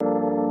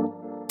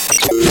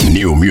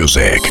New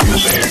Music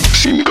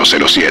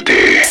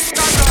 507.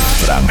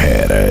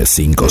 Franger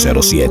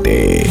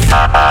 507.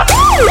 Ella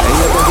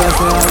te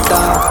clase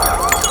alta,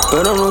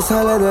 pero no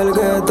sale del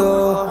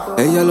gueto.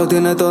 Ella lo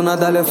tiene todo,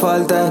 nada le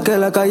falta. Es que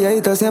las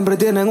calladitas siempre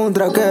tienen un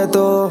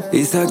traqueto.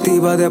 Y se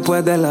activa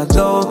después de las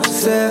 12.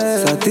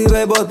 Se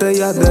activa y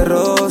botellas de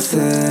roce.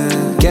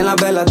 Quien la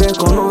ve la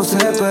desconoce,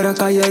 pero es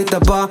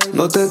calladita pa,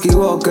 no te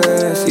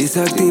equivoques. Y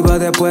se activa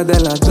después de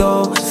las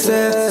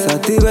 12. Se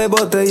activa y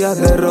botellas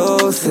de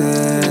roce.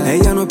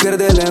 Ella no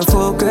pierde el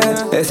enfoque.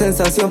 Es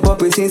sensación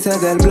papi sin ser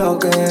del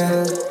bloque.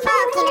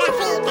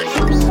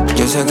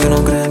 Yo sé que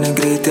no creen en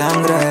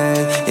Christian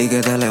Grey y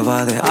que te le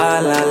va a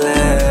dejar la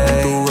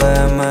ley. Tu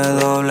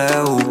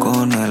BMW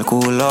con el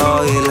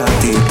culo y la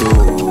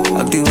actitud.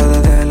 Activa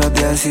desde los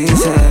 16.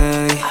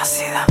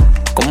 Ácida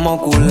como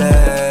culé.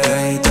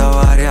 Y te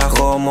varias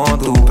como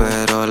tú,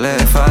 pero le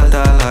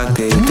falta la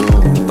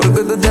actitud.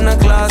 Porque tú tienes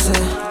clase,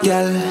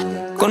 yeah.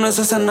 Con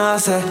eso se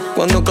nace.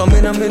 Cuando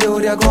caminas mi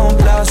lujuria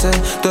complace.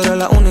 Tú eres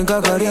la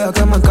única que haría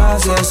que me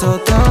case. Eso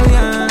está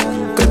bien.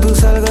 Que tú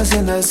salgas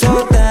sin el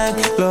sostén.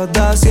 Los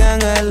da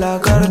 100 en la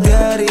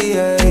Cartier y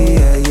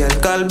el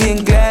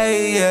Calvin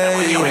Klein.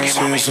 Si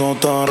eso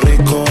está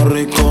rico,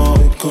 rico.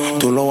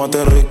 Tú lo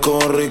bates rico,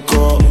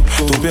 rico.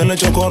 Tu piel le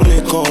choco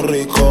rico,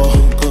 rico.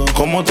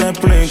 ¿Cómo te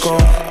explico?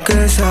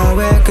 Que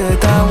sabes que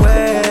está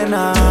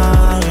buena.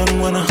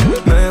 Buena.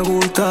 Me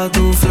gusta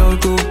tu flow,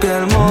 tu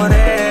piel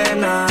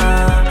morena.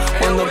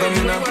 Cuando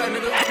caminas.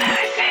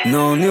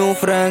 No new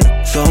friends,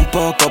 son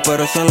pocos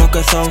pero son los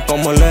que son.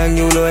 Como Len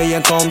Yulo y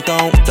en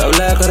Compton. Te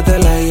hablé de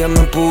carteles y ya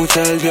me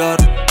puse el Dior.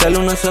 Que el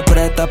lunes se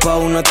presta pa'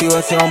 una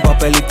activación.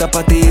 Papelita,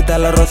 patita,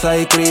 la rosa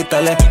y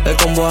cristales. El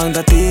combo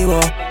andativo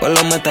con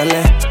los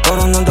metales.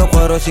 Coronando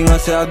cuero sin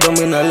hacer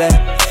abdominales.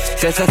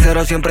 Si ese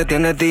cero siempre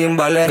tiene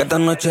timbales. Que esta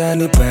noche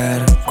ni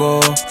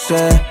perco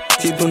sé.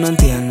 Si tú no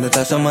entiendes,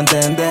 te hacemos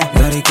entender.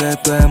 Dari que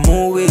esto es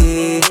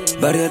movie.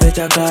 Varios de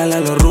chacal a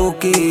los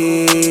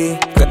rookies.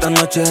 Que esta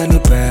noche ni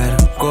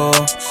perco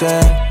sé.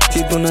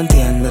 Si tú no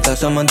entiendes, te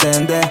hacemos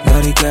entender.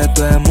 Dari que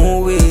esto es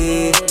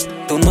movie.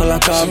 Tú no la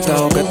captas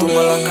o que tú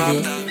no la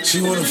captas.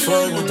 She wanna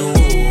fuck with the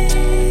wolves.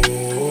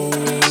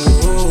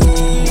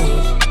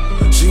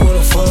 She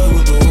wanna fuck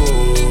with the wolves.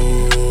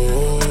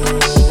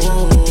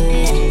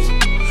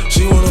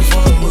 She wanna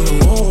fuck with the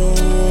wolves.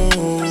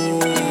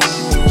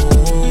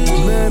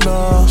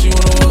 Nena, she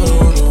wanna fuck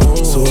with the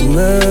wolves. So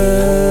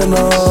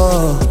nena,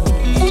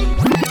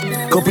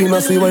 ¿qué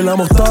opinas si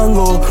bailamos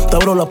tango? Te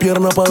abro la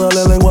pierna para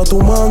darle lengua a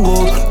tu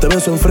mango. Te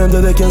beso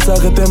enfrente de quien sea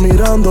que esté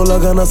mirando. Las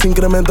ganas se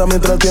incrementan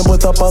mientras el tiempo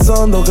está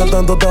pasando. ¿Qué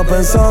tanto estás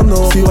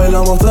pensando? Si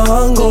bailamos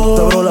tango.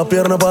 Te abro la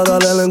pierna para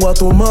darle lengua a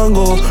tu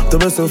mango. Te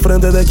beso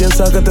enfrente de quien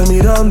sea que esté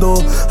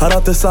mirando. Ahora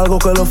te salgo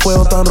que los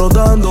fuegos están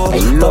rodando.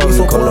 Te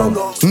aviso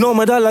volando. No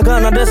me da la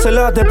gana de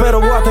celarte, pero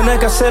voy a tener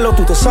que hacerlo.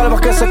 Tú te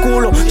salvas que ese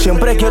culo.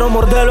 Siempre quiero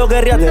morderlo,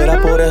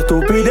 guerriadera por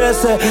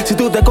estupideces. Si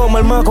tú te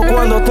comes el maco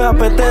cuando te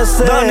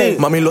apetece. Dani,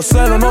 mami, los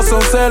celos no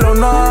son celos,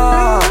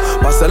 nah.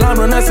 Pa' celar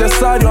no es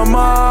necesario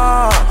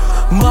amar.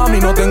 Mami,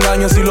 no te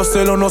engañes si los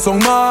celos no son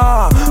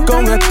más que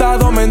un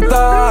estado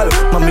mental.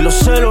 Mami, los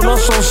celos no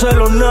son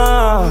celos,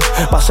 nada.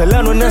 Pa'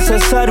 celar no es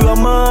necesario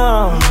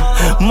amar.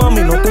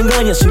 Mami, no te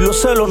engañes si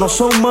los celos no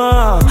son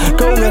más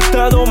que un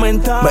estado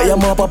mental. Me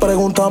llamó pa'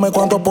 preguntarme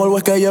cuánto polvo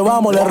es que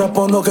llevamos. Le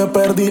respondo que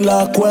perdí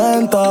la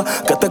cuenta.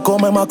 Que te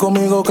come más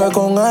conmigo que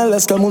con él.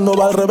 Es que el mundo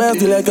va al revés,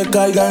 dile que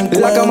caiga en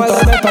cuenta. La cama al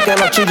revés pa' que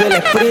no chille el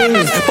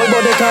sprint. Polvo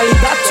de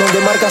calidad, son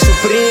de marca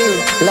Supreme.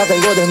 La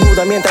tengo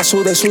desnuda mientras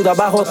suda y suda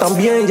abajo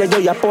también. Ya yo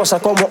ya posa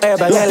como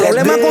Eva en el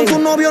problema con tu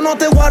novio no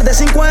te guardes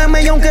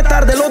 5M y aunque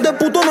tarde. Los de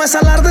puto no es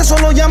alarde,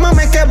 solo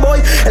llámame que voy.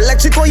 El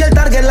léxico y el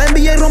target, la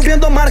NBA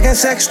rompiendo margen.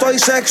 Sexto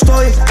y.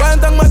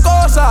 Cuéntenme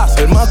cosas.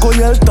 El maco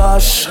y el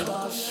tash,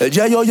 el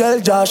Yayo y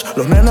el Yash.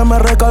 Los nenes me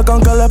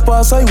recalcan que les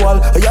pasa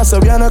igual. Ella se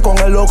viene con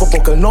el loco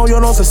porque el novio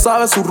no se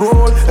sabe su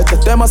rol. Este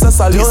tema se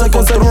salió de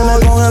control. Se viene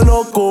con el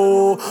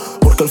loco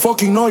porque el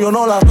fucking novio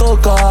no la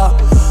toca.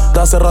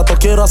 De hace rato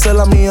quiero hacer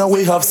la mía.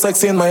 We have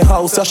sex in my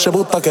house. Se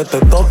buta que te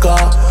toca.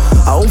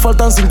 Aún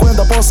faltan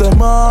 50 poses,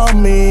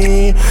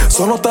 mami.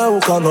 Solo estoy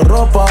buscando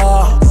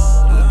ropa.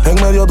 En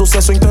medio de un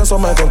sexo intenso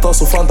me contó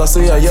su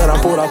fantasía y eran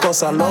pura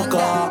cosa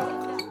loca.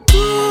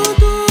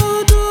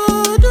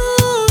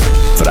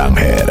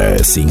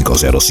 Franger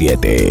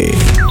 507.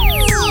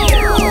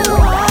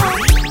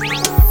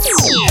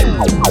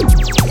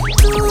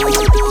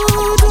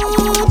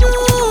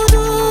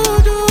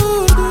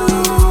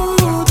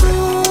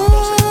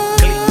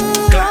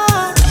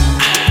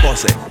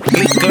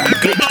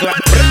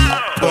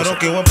 Pero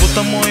que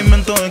puta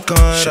movimiento de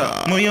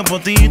cadera. Muy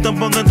apostillita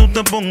pa' que tú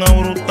te pongas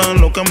bruta.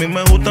 Lo que a mí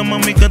me gusta,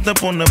 mami, que te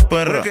pones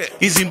perra.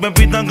 Y sin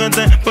pepita que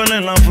te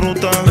pelen la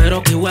fruta.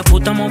 Pero que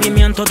puta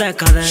movimiento de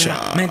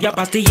cadera. Media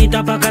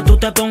pastillita pa' que tú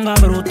te pongas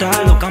bruta.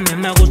 Lo que a mí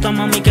me gusta,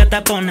 mami, que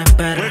te pones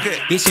perra.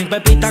 Y sin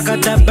pepita que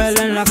te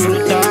pelen la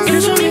fruta. Que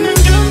eso a mí me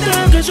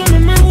encanta, que eso a mí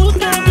me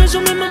gusta, que eso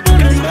a mí me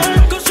pone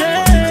loco.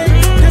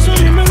 Que eso a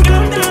mí me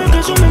encanta, que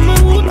eso a mí me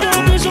gusta,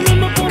 que eso a mí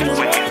me pone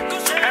loco.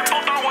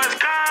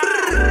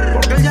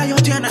 Porque ya yo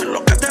tiene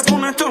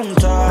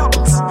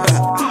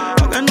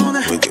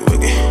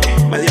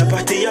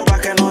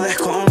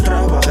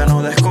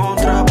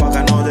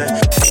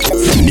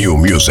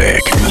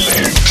Music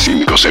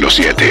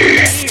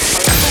 507.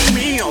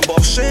 Mío,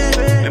 vosé,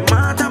 me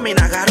mata mi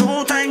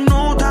garota en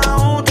nota,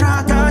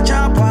 otra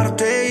tacha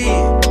aparte.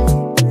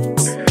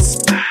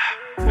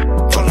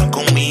 Fala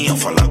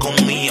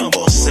conmigo,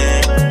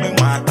 vosé, me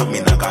mata mi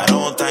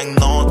garota en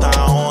nota,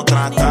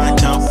 otra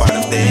tacha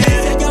aparte.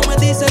 Ella me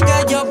dice que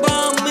ella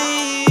va a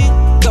mí,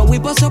 que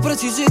voy a ser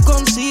preciso y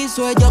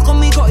conciso. Ella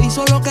conmigo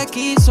hizo lo que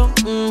quiso.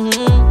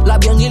 La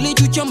bien y la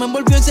chucha me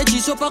envolvió ese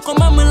hechizo. Pa'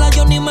 comérmela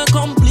yo ni me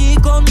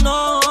complico,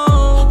 no.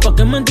 ¿Pa'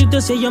 qué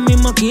mentirte si ella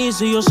misma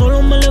quiso? Y yo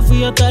solo me le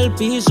fui hasta el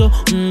piso.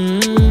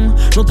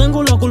 No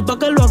tengo la culpa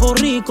que lo hago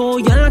rico.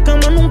 Y en la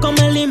cama nunca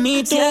me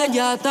limito. Si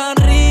ella tan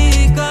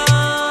rica,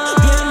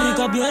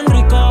 bien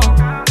rica.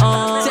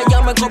 Si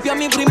ella me copia a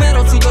mí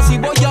primero, si yo sí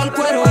voy al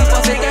cuero. Y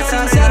pa' serte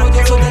sincero,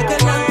 yo soy el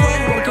que la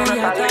encuentro. Porque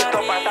ella está listo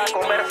para esta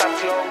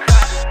conversación.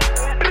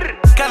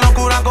 Qué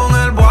locura con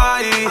el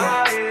boy,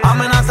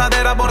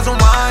 amenazadera por su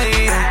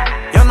maíz.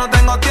 Yo no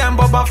tengo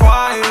tiempo pa'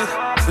 fight,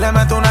 le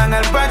meto una en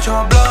el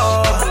pecho,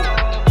 blow.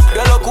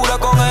 Qué locura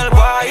con el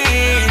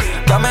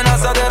boy,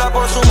 amenazadera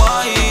por su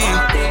maíz.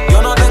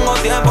 Yo no tengo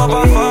tiempo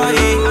pa' fight,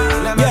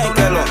 le meto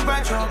una en el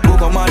pecho.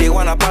 Busco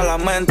marihuana pa' la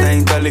mente,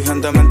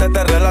 inteligentemente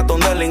te relato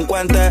un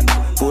delincuente.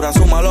 Pura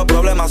suma, los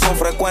problemas son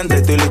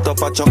frecuentes. Estoy listo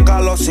pa'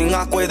 chocarlos sin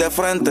asco y de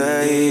frente.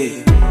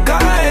 Y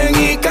caen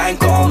y caen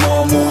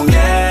como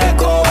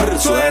muñecos.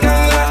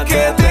 Suena la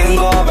que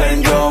tengo,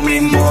 ven yo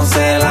mismo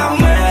se la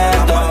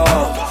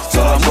meto.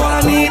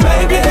 Somos mi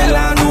baby de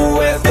la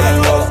nube de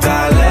los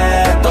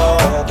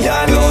caletos.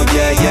 Ya los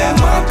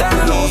yeyes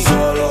matan, no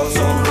solo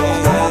son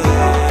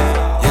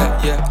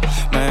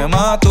me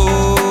mató.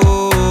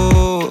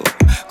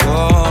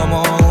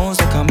 Como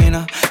se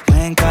camina,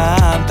 me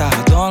encanta,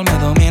 todo me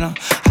domina.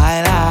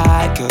 I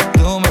like it,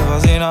 tú me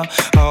fascinas.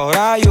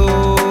 Ahora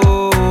yo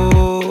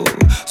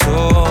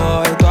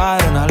soy tu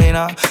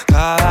adrenalina.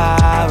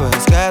 Cada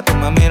vez que tú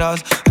me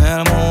miras,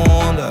 el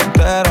mundo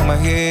entero me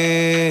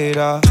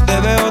gira. Te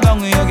veo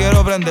down y yo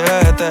quiero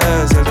prenderte.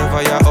 Si él te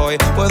falla hoy,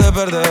 puedes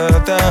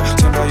perderte.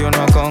 Siempre hay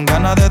uno con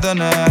ganas de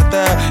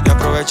tenerte. Y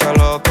aprovecha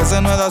lo que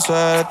se nos da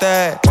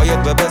suerte. Oye,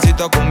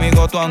 bebecito,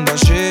 conmigo tú andas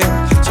shit.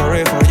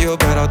 Sorry for you,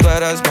 pero tú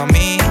eres pa'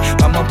 mí.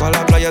 Vamos pa'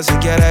 la playa si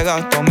quieres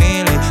gasto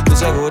 1000. Y tu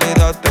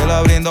seguridad te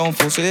la brinda un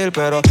fusil.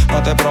 Pero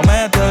no te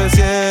prometo el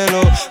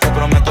cielo, te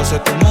prometo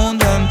ser tu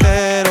mundo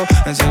entero.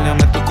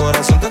 Enséñame tu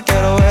corazón que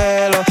quiero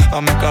verlo. Va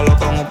a mezclarlo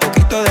con un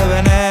poquito de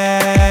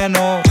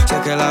veneno. Sé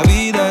que la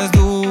vida es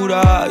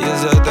dura y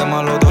ese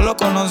tema los dos lo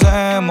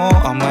conocemos.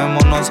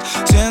 Amémonos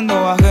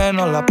siendo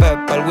ajenos, la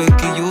pepa, el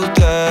whisky y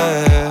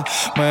usted.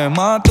 Me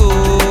mató.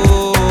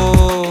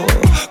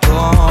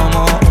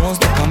 Como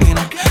usted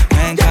camina,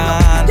 me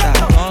encanta.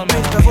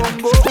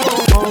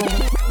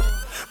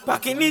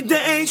 Back in the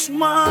days,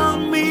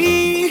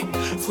 mami,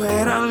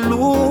 fueran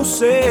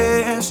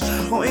luces.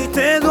 Hoy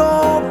te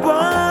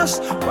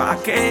dopas pa'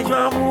 que yo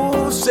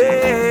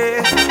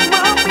abuse.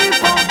 Mami,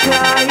 ponte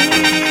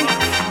ahí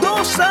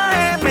 2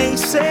 AM y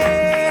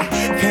sé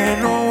que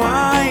no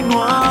hay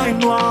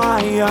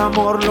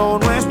amor. Lo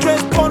nuestro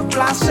es por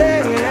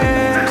placer.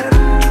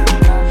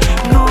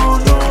 No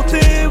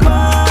te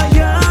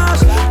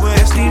vayas,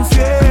 pues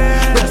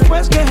infiel.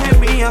 Después que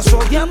gemías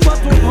odiando a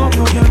tu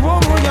novio y el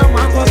bobo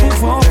llamando a tu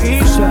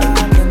fucking self.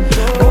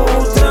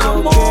 Otra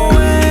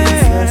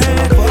mujer,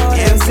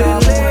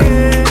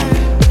 piénsale.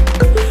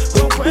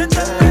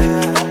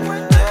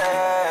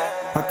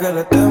 ¿A qué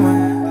le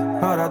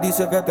temes? Ahora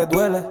dice que te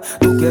duele.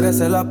 Tú quieres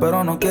celar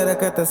pero no quieres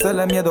que te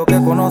cele. Miedo que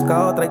conozca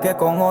a otra y que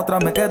con otra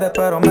me quede.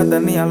 Pero me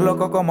tenías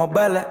loco como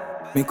Vélez.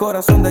 Mi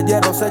corazón de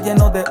hierro se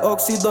llenó de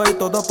óxido. Y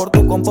todo por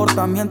tu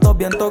comportamiento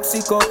bien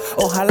tóxico.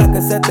 Ojalá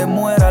que se te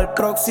muera el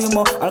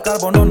próximo. Al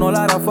carbono no le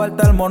hará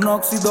falta el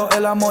monóxido.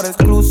 El amor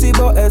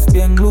exclusivo es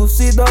bien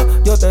lúcido.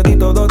 Yo te di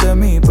todo de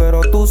mí,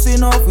 pero tú si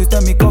no.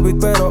 Fuiste mi COVID,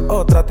 pero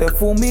otra te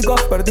fumigó.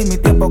 Perdí mi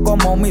tiempo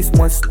como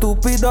mismo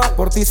estúpido.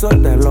 Por ti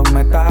solté los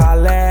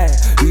metales,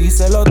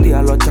 hice los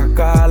días los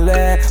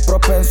chacales.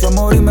 Propenso a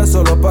morirme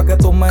solo pa' que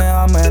tú me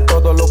ames.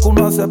 Todo lo que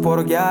uno hace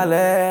por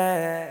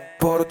guiales.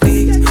 Por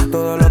ti,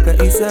 todo lo que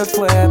hice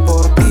fue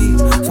por ti.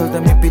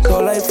 Solté mi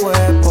pistola y fue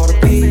por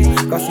ti.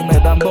 Casi me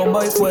dan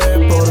bomba y fue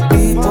por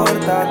ti. Por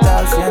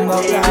estar haciendo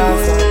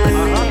caso.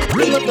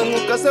 Yo no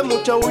tengo que hacer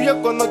mucha bulla.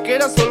 Cuando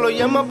quieras solo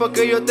llama pa'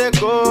 que yo te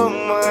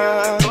coma.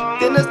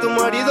 Tienes tu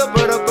marido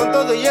pero con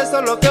todo y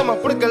eso lo quemas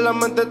porque la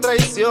mente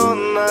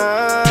traiciona.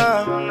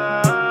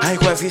 Hay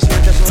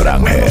coeficientes.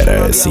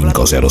 Frangher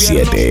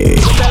 507.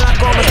 Tú te la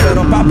comes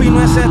pero papi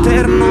no es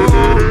eterno.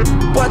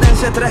 Pueden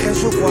ser 3 en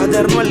su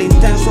cuaderno. El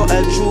intenso,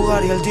 el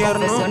sugar y el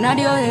tierno.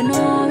 Confesionario de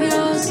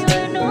novios,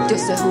 yo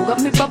sé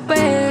jugar mi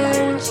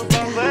papel.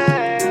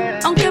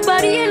 Aunque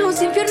varíen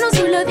los infiernos,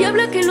 soy la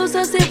diabla que los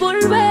hace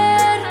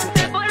volver.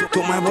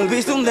 Tú me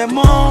volviste un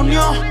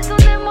demonio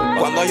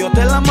cuando yo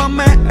te la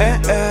mamé,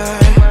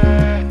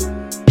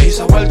 Y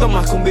se ha vuelto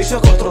más que un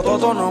vicio que otro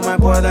toto. No me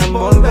pueden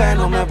volver,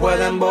 no me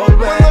pueden volver.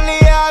 Cuando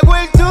le hago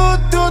el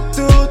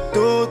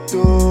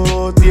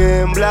tú,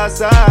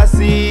 tiemblas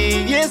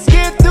así. Y es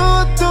que tú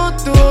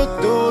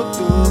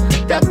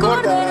te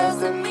acordarás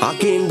de mí.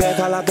 Aquí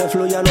déjala que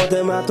fluya, no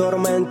te me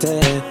atormente.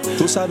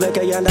 Tú sabes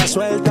que ella anda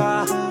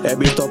suelta. He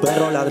visto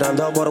perros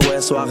ladrando por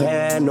hueso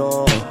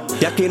ajeno.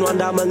 Y aquí no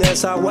andamos en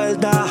esa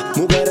vuelta.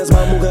 Mujeres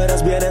más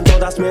mujeres vienen,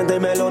 todas mienten. Y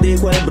me lo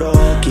dijo el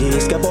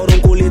broquis, que por un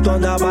culito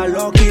andaba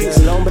loquis.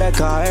 El hombre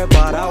cae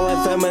parado,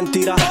 es de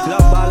mentira. La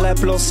bala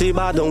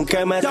explosiva de un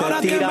que me te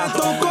tira. Que me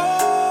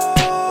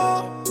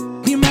tocó,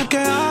 dime qué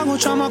hago,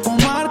 chama con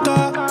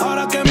marca.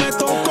 Ahora que me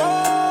tocó,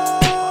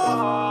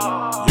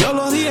 yo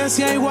lo dije,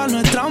 si igual no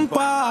es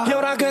trampa. Y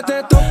ahora que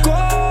te tocó,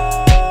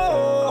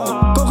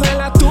 coge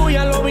la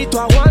tuya, lo vi, tú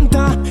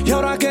aguanta. Y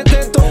ahora que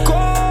te tocó,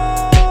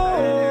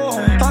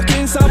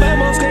 aquí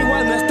sabemos que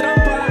igual no es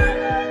trampa.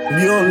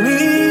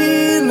 Violines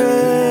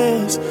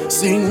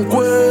sin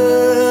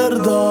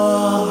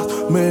cuerdas,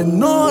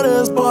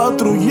 menores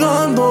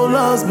patrullando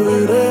las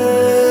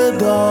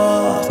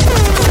veredas.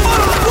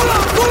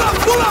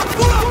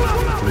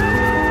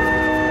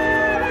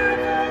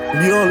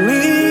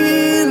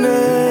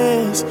 Violines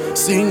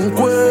sin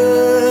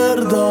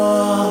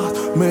cuerdas,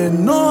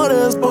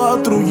 menores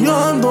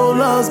patrullando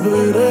las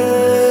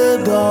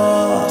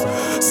veredas.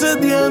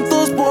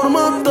 Sedientos por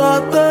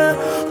matarte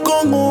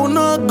con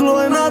una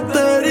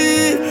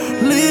gloenateri,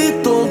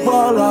 listos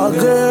para la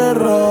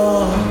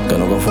guerra. Que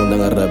no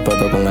confunden el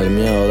respeto con el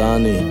miedo,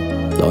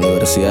 Dani. La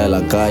universidad de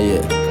la calle.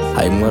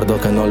 Hay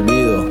muertos que no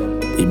olvido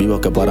y vivos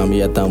que para mí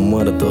ya están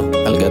muertos.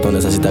 El gueto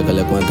necesita que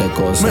le cuente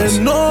cosas.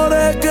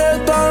 Menores que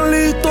están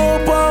listos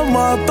para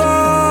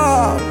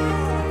matar,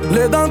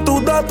 le dan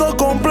tus datos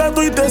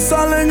completos y te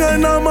salen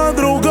en la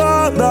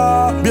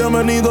madrugada.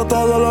 Bienvenido a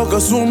todo lo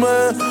que sume.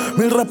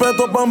 Mil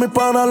respetos para mis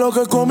panas, los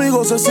que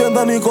conmigo se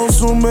sientan y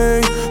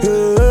consumen.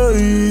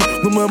 Hey,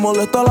 no me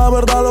molesta la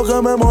verdad, lo que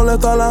me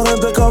molesta es la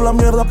gente que habla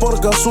mierda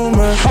porque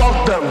asume.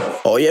 Fuck them.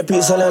 Oye,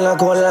 písale en la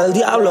cola al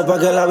diablo pa'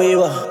 que la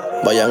viva.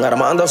 Vayan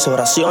armando sus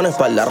oraciones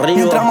para el de arriba.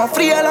 Mientras más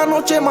fría la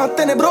noche, más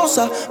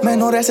tenebrosa.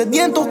 Menores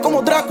sedientos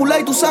como Drácula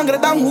y tu sangre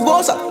tan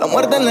jugosa. La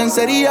muerte en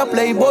lencería,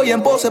 playboy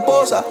en pose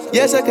posa. Y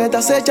ese que te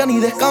acecha ni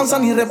descansa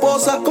ni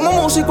reposa. Como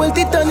músico el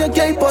titanio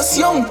aquí hay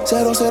pasión.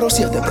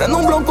 007, prende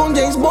un blon con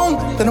James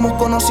Bond. Tenemos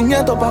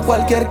conocimiento pa'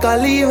 cualquier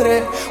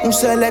calibre. Un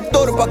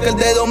selector pa' que el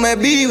dedo me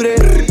vibre.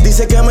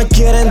 Dice que me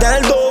quieren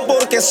del don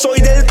porque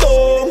soy del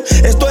ton.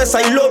 Esto es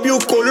I love you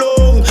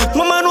Colón.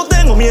 Mamá, no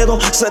tengo miedo,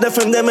 sé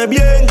defenderme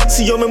bien.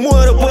 Si yo me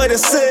muero puede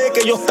ser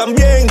que ellos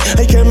también.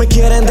 Hay que me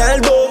quieren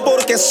del don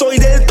porque soy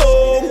del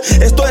ton.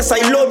 Esto es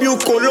I love you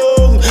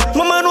Colón.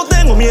 Mamá, no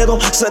tengo miedo,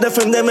 sé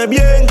defenderme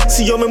bien.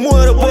 Si yo me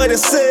muero puede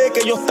ser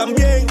que ellos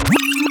también.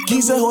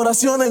 15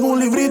 oraciones en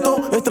un librito,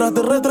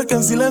 extraterrestres que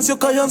en silencio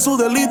callan su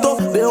delito.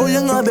 De hoy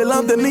en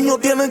adelante niños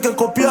tienen que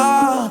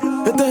copiar.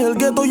 Este es el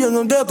gueto y en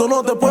el gueto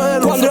no te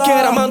puedes luchar. Cuando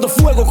quiera mando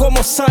fuego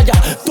como saya.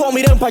 Todos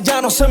miren pa'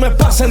 allá, no se me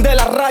pasen de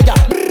la raya.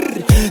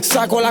 Brr.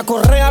 Saco la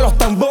correa, los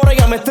tambores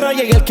y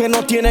ametralla. Y el que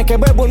no tiene que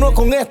ver, bueno,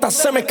 con esta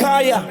se me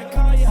calla.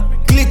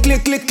 Clic,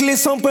 clic, clic, clic,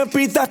 son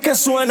pepitas que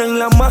suenan.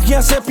 La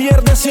magia se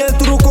pierde si el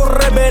truco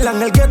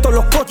revelan. El gueto,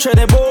 los coches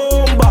de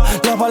bomba.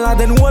 Las balas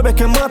de 9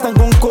 que matan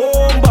con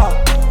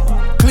comba.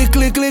 Clic,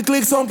 clic, clic,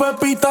 clic, son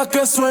pepitas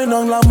que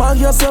suenan. La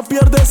magia se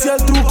pierde si el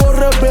truco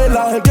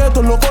revela. El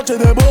gueto, los coches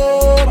de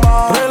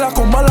bomba. Reglas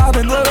con balas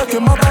de 9 que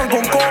matan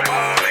con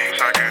comba.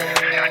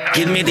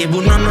 Kid me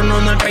dibu,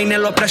 no, el peine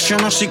lo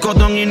presiono,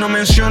 psicodón y no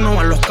menciono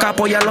a los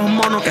capos y a los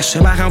monos que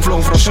se bajan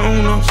flow, son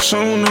uno.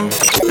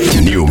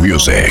 New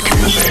Music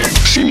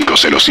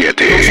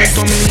 507. Yo soy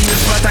Tommy y el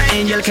Fata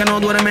Angel que no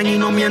duermen y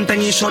no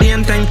mienten y se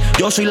orienten.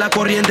 Yo soy la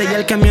corriente y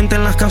el que miente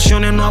en las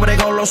canciones no ha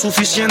bregado lo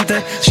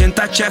suficiente.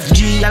 Sienta Chef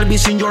G,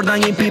 Albisin,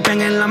 Jordan y Pippen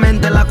en la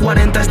mente. La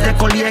 40 es de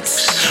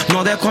Coliex,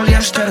 no de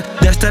Coliester.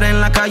 De Esther en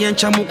la calle en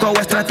Chamuca o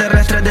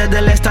extraterrestre. Desde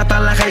el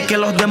estatal la hate que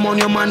los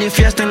demonios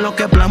manifiesten lo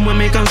que plasmo en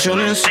mis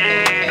canciones.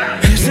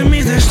 Este es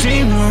mi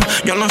destino,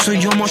 yo no soy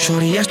yo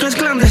Moshori, esto es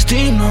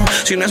clandestino.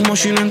 Si no es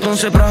Moshino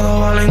entonces Prado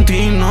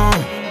Valentino.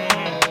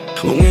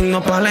 Un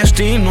himno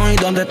palestino y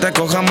donde te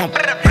cojamos.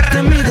 Este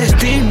es mi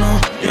destino,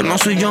 yo no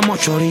soy yo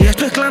Mochori,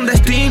 esto es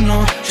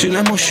clandestino. Si no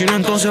es Mochino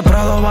entonces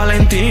Prado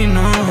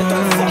Valentino.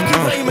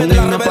 Un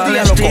himno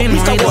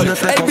palestino y donde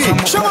te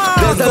cojamos.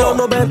 Desde los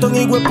 90 en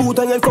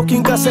Higüeputa en el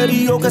fucking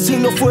caserío. Que si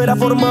no fuera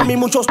por mami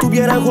muchos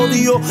estuvieran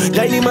jodidos.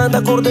 Ya ni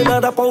manda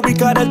coordenada pa'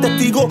 ubicar al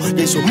testigo.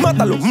 Y eso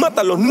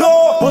mátalos, no.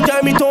 Oye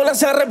mi tola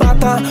se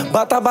arrebata,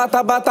 bata,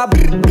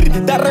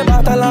 te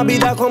arrebata la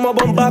vida como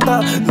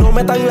bombata. No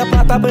metan la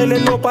pata,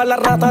 veneno pa' la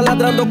rata.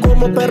 Ladrando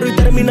como perro y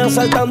terminan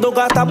saltando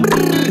gata.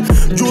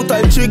 Yuta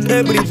el chick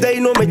everyday,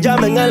 no me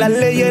llamen a la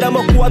ley.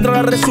 Éramos 4,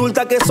 ahora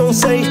resulta que son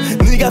 6.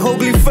 Niggas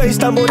ugly face,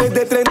 tambores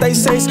de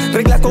 36.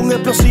 Reglas con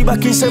explosivas,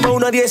 15 más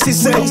una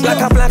 16.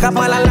 Placa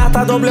pa' la lata,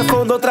 placa, doble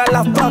fondo tras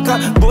las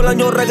vacas.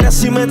 Bolaño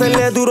regresa y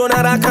métele duro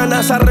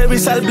Naracanas. A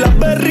revisar el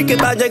Blackberry que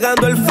está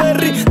llegando el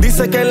ferry.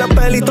 Dice que en la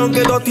Pelitón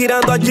quedó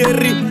tirando a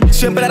Jerry.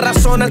 Siempre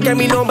razona el que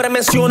mi nombre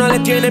menciona. Le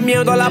tiene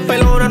miedo a la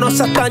pelona, no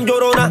seas tan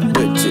llorona.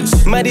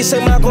 Me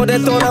dicen más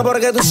correctona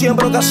porque tú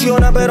siempre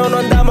ocasionas, pero no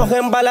andamos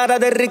en balada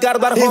de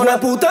Ricardo Arjona. Hijo de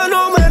puta,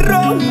 no me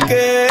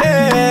ronques.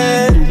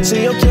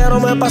 Si yo quiero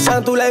me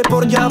pasan tu ley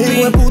por Yapi.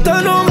 Hijo de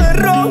puta, no me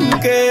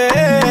ronques.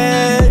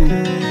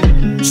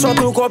 Son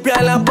tu copia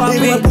de la papi.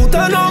 Hijo de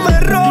puta, no me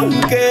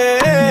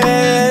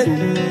ronques.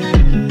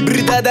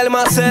 Brita del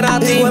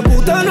Maserati. Hijo de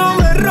puta, no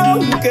me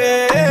ronques.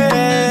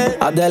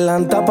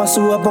 Adelanta pa'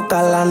 su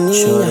época la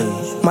niña.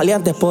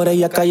 Maleantes por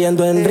ella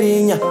cayendo en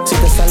riña. Si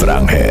te sale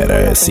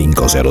Franger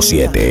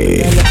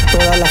 507.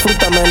 toda la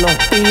fruta menos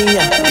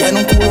piña. Tiene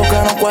un culo que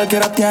no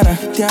cualquiera tiene.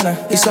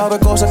 Y sabe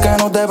cosas que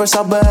no debe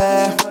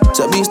saber.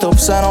 Se viste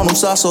obsceno, no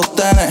usa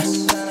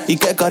sostenes. Y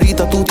qué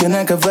carita tú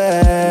tienes que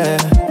ver.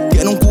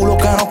 Tiene un culo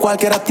que no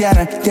cualquiera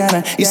tiene.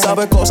 Y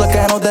sabe cosas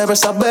que no debe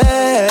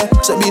saber.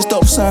 Se viste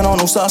obsceno,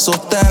 no usa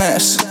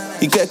sostenes.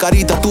 Y qué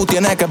carita tú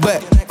tienes que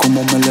ver.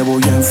 Cómo me le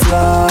voy en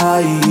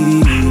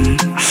fly.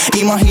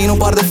 Imagino un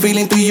par de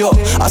feeling tú y yo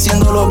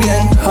haciéndolo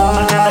bien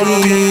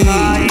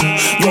high.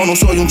 Yo no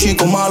soy un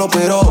chico malo,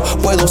 pero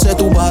puedo ser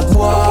tu bad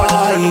boy.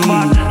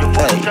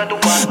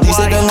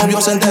 Dice que el novio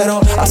se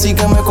enteró, así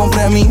que me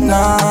compré mi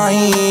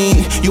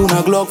Nike y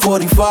una Glock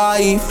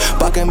 45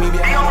 pa' que mi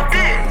vieja.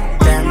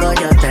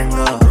 Yo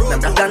tengo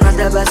tantas ganas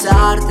de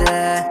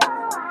besarte,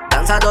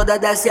 cansado de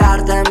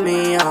desearte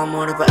mi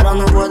amor, pero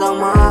no puedo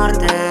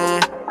amarte.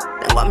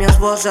 Tengo a mi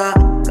esposa,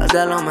 que es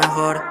de lo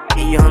mejor,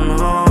 y yo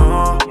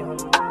no.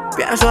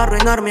 Pienso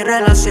arruinar mi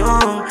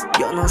relación,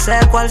 yo no sé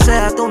cuál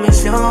sea tu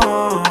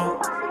misión.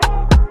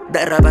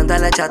 De repente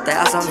le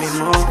chateas a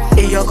mismo,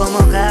 y yo como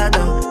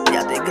quedo. Y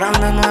a ti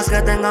grande no es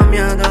que tenga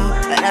miedo.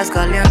 Eres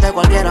caliente,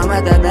 cualquiera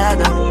mete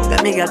dedo.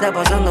 Que Miguel esté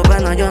pasando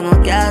pena, yo no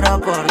quiero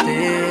por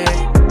ti.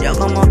 Yo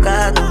como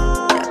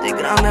quedo. Y a ti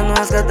grande no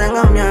es que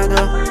tenga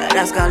miedo.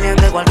 Eres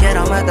caliente,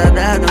 cualquiera mete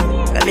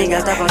dedo. Que Miguel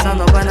esté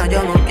pasando pena,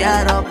 yo no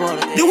quiero por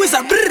ti.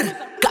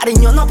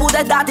 Cariño, no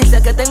pude darte y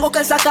sé que tengo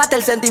que sacarte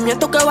el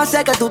sentimiento que va a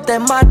hacer que tú te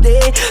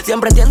mates.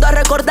 Siempre tiendo a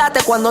recordarte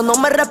cuando no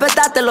me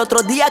respetaste el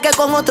otro día que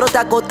con otro te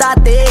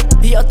acostaste.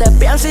 Y yo te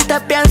pienso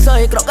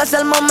y creo que es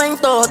el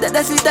momento de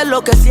decirte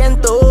lo que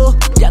siento.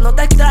 Ya no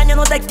te extraño,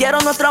 no te quiero,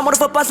 nuestro amor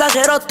fue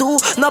pasajero. Tú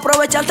no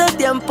aprovechaste el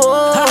tiempo,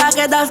 ahora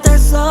quedaste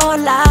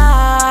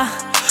sola.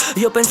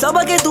 Yo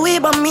pensaba que tú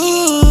ibas a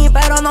mí,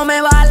 pero no me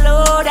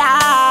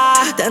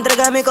valoras. Te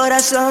entregué mi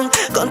corazón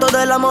con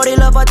todo el amor y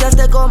lo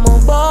pateaste como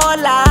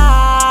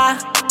bola.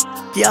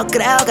 Yo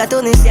creo que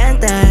tú ni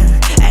sientes,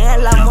 en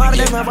el amor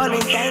de nuevo lo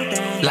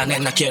intentes. Las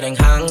nenas quieren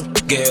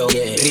hangueo,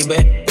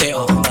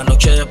 ribeteo, una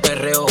noche de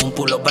perreo, un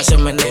pull-up para ese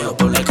meneo.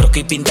 El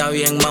croquis pinta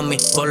bien, mami,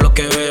 por lo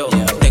que veo.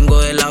 Tengo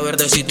de la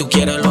verde si tú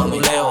quieres lo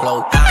muleo.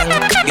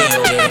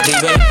 Hangueo,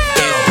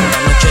 ribeteo, una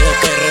noche de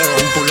perreo,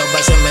 un pull-up para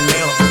ese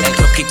meneo. El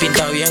croquis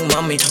pinta bien,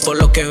 mami, por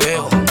lo que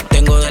veo.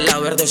 Tengo de la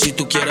verde si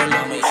tú quieres lo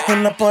muleo.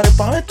 En la pared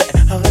pa' vete,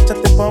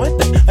 agáchate pa'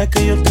 vete. Ay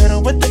que yo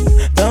quiero vete,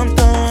 down,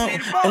 down.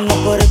 En la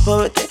pared pa'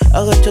 vete,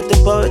 agáchate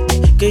pa'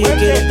 vete. Que yo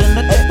quiero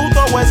tenerte.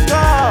 Puto West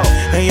Coast.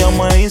 Ella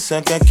me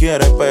dice que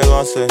quiere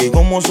pegarse, y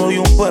como soy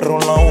un perro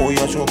la voy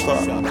a chocar.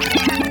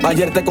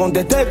 Ayer te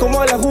contesté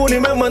como a la Juli y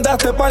me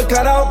mandaste pa'l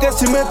carajo. Que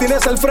si me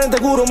tienes al frente,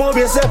 juro me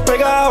hubieses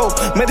pegado.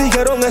 Me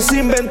dijeron es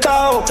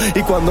inventado,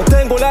 y cuando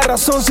tengo la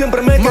razón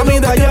siempre me quedo mami,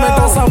 ¿de callado. qué me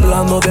estás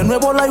hablando? De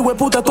nuevo la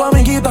hueputa, tu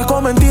amiguita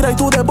con mentira y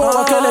tú de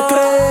boba que le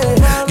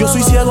crees. Yo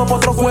soy ciego por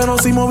otros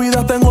cuernos y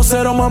movidas tengo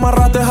cero.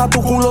 Mamarrates a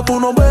tu culo, tú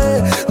no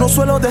ves. No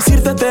suelo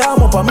decirte te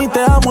amo, pa' mí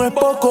te amo es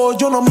poco.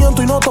 Yo no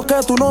miento y noto que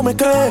tú no me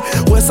crees.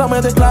 O esa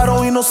me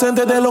declaro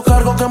inocente de los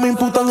cargos que me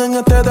imputan en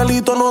este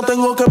delito, no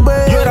tengo que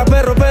ver. Yo era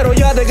perro, pero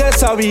ya dejé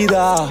esa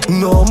vida.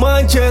 No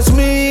manches,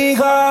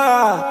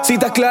 mija. Si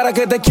estás clara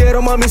que te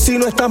quiero, mami, si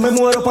no estás me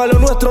muero. Pa' lo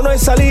nuestro no hay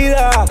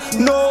salida,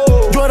 no.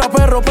 Yo era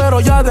perro, pero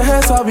ya dejé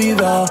esa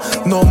vida.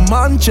 No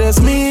manches,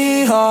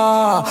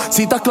 mija.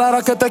 Si estás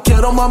clara que te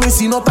quiero, mami,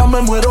 si no estás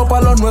me muero.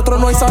 Pa' lo nuestro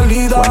no hay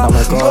salida.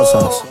 Cuéntame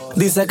cosas.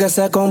 Dice que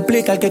se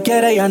complica, el que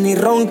quiere ya ni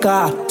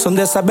ronca. Son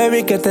de esas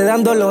baby que te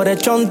dan dolores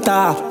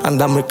chonta.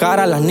 Andan muy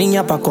cara las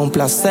niñas pa'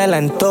 complacerla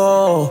en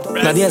todo.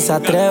 Nadie se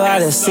atreve a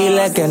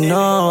decirle que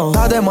no.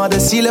 Además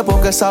decirle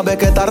porque sabe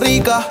que está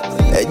rica.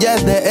 Ella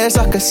es de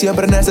esas que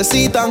siempre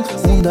necesitan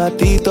un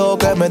datito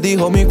que me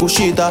dijo mi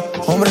cuchita.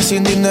 Hombre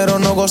sin dinero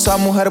no goza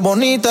mujer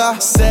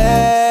bonita.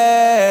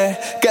 Sé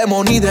que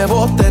money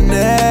debo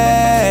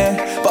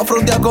tener pa'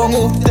 frontear con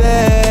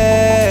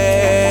usted.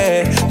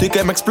 Estoy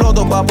que me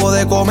exploto pa'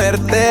 poder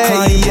comerte.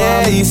 Ay,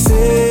 mami,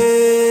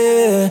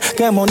 sé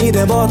que money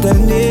debo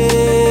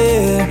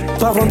tener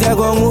pa' frontear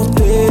con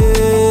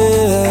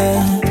usted.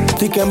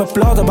 Estoy que me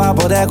exploto pa'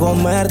 poder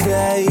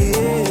comerte.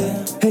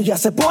 Ella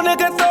se pone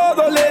que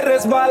todo le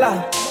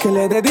resbala, que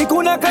le dedico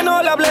una que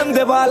no le hablen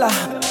de bala.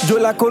 Yo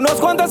la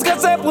conozco antes que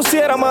se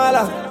pusiera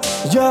mala.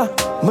 Ya,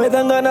 Me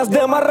dan ganas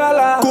de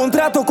amarrarla.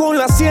 Contrato con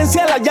la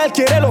ciencia, la yal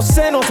quiere los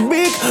senos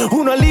big.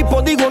 Una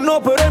lipo digo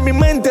no, pero en mi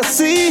mente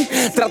sí.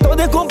 Trato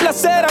de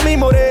complacer a mi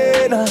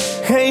morena.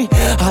 Hey,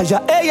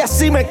 allá ella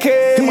sí me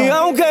quema. Y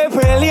aunque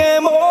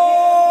peleemos,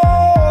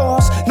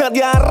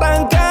 nadie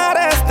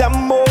arrancará este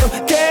amor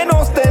que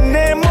nos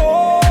tenemos.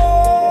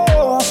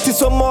 Si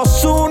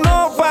somos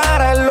uno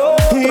para el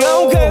otro. Y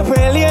aunque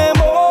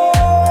peleemos,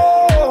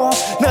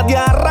 nadie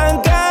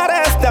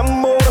arrancará este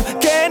amor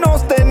que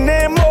nos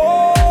tenemos.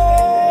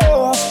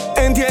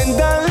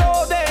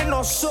 Entiéndanlo de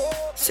nosotros.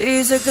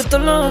 Sí, sé que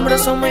todos los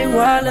hombres somos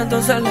iguales,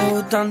 entonces les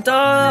gustan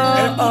todos.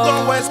 El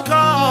puto West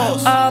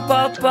Coast. A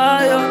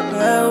papá yo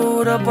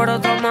seguro, por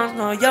otro más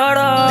no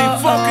lloro. The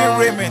fucking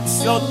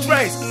remix, yo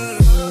Trace.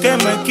 Que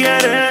me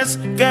quieres,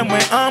 que me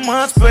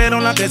amas,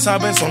 pero la que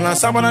sabes son las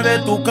sábanas de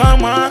tu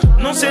cama.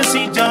 No sé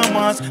si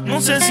llamas,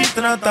 no sé si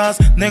tratas.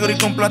 Negro y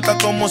con plata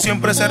como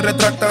siempre se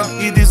retracta.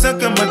 Y dice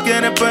que me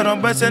quiere, pero a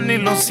veces ni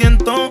lo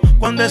siento.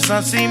 Cuando es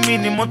así,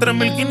 mínimo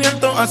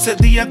 3.500. Hace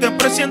días que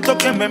presiento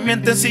que me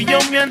mientes si yo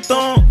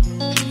miento.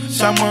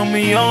 Llama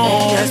mío.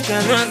 Es que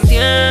no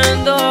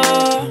entiendo.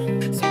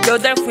 Si yo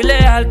te fui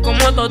leal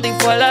como Toti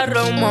fue a la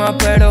Roma,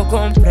 pero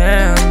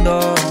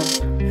comprendo.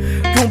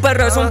 Un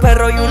perro es un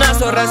perro y una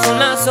zorra es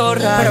una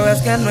zorra. Pero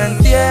es que no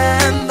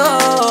entiendo.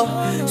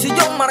 Si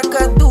yo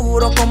marqué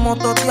duro como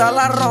Toti a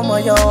la Roma,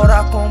 y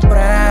ahora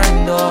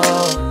comprendo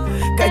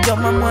que yo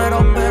me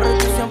muero, pero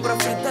tú siempre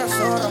fuiste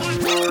zorra.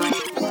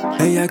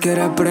 Ella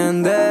quiere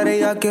prender,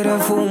 ella quiere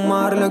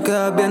fumar. Le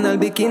queda bien el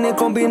bikini,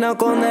 combina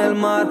con el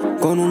mar.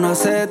 Con una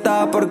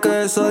Z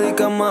porque eso de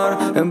quemar.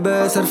 En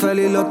vez de ser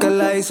feliz lo que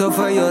la hizo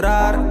fue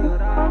llorar.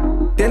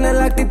 Tiene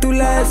la actitud y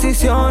las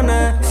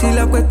decisiones. Si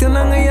la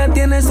cuestionan, ella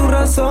tiene sus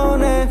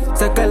razones.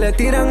 Sé que le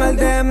tiran al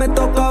DM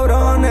estos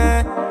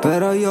cabrones,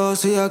 pero yo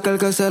soy aquel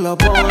que se lo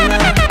pone. No comemos,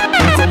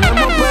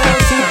 pero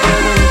si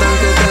preguntan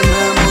qué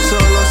tenemos,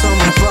 solo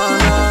somos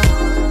panas.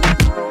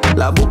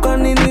 La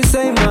buscan y ni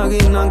se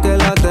imaginan que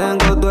la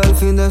tengo todo el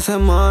fin de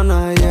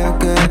semana. Y es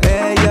que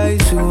ella y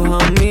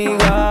sus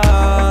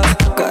amigas,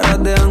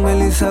 caras de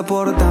ángel y se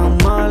portan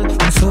mal.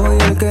 Soy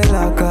el que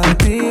la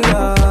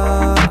castiga.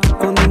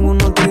 Con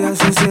ninguno tuya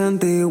se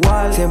siente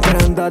igual. Siempre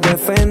anda de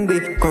Fendi,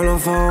 con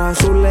los fajos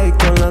azules y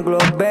con la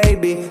Glock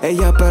Baby.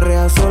 Ella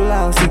perrea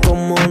sola, así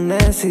como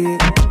Nessie.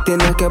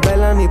 Tienes que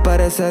verla, ni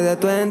parece de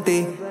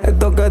 20.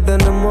 Esto que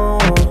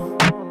tenemos,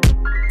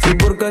 sí,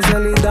 porque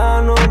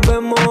salida nos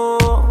vemos.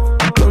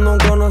 No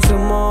nos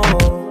conocemos.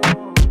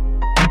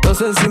 No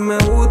sé si me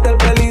gusta el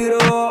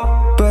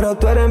peligro, pero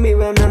tú eres mi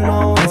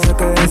veneno. Ese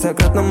que es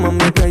secreto,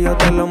 mami, que yo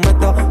te lo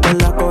meto. Me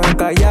la coge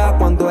callada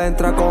cuando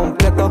entra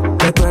completo.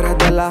 Que tú eres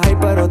de la high,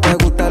 pero te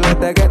gustan los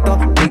de gueto.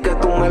 Y que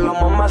tú me lo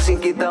mamas sin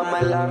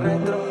quitarme la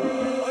retro.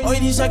 Hoy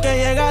dice que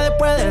llega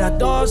después de las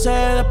 12,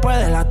 después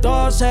de las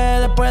 12,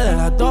 después de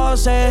las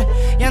 12.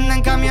 Y anda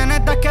en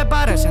camionetas que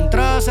parecen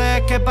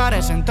troces, que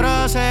parecen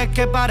troces,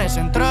 que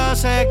parecen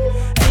troces.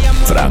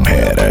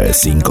 Franger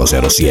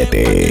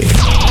 507.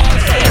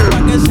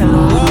 Pa' que se lo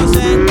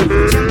gocen.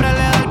 Siempre le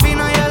da el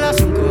pino y a las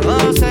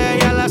 5:12,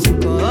 y a las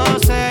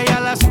 5:12, y a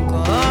las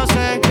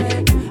 5:12.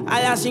 A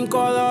las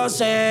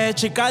 5:12,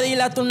 chica,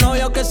 dile a tu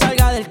novio que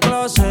salga del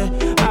closet.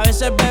 A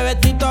veces bebe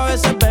tito, a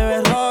veces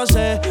bebe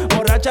roce.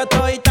 Borracha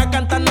todita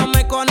cantando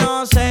me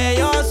conoce.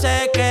 Yo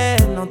sé que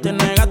no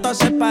tiene gato a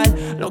cepar.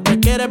 Lo que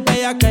quiere es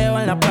bellaqueo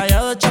en la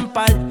playa de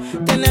Champal.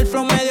 Tiene el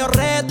flow medio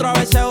retro, a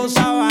veces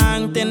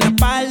usaban. Tiene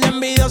par de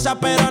envidiosas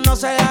pero no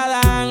se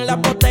la dan. Las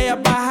botellas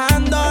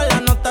bajando, la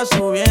nota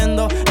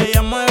subiendo.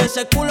 Ella mueve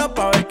ese culo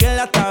pa' ver que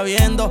la está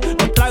viendo.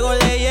 Los tragos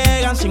le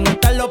llegan sin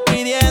estarlo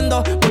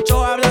pidiendo.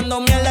 Muchos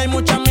hablando mierda y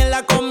mucha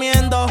mierda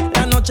comiendo.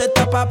 La noche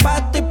está pa'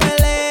 pasto y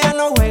pelea.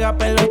 No juega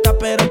pelota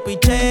pero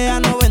pichea.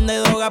 No vende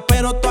droga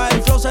pero todo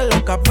el flow se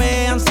lo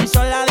capean. Si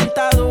son la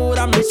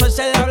dictadura, mi sol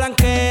se la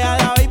blanquea.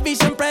 La baby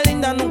siempre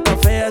linda, nunca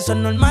fea. Eso es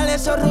normal,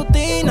 eso es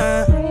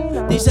rutina.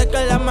 Dice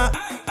que la más,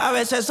 a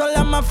veces son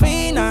las más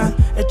finas.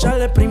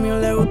 Echarle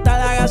premium, le gusta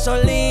la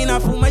gasolina.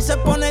 Fuma y se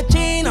pone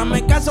china.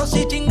 Me caso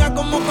si chinga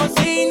como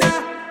cocina.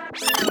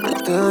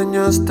 Te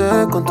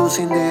dañaste con tus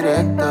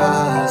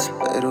indirectas,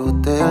 pero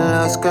te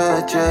las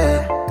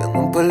caché. Tengo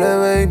un par de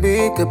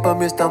baby que pa'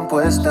 mí están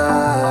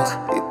puestas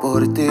y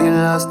por ti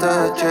las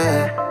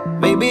taché.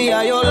 Baby,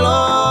 ya yo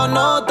lo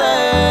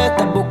noté.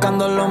 Estás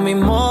buscando lo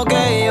mismo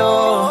que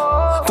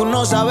yo. Tú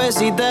no sabes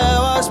si te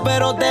vas,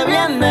 pero te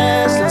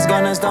vienes. Las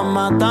ganas están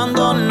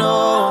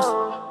matándonos.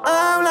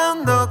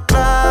 Hablando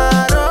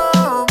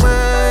claro,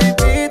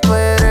 baby, tú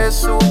eres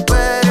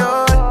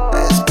superior.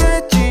 Es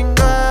que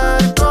chingar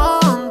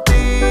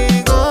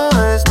contigo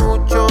es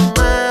mucho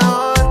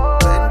mejor.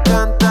 Me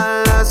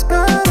encantan las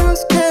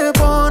caras que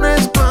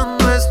pones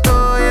cuando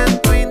estoy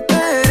en tu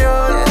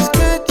interior. Es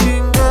que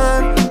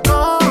chingar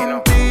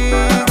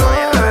contigo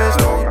es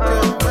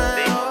mucho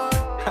mejor.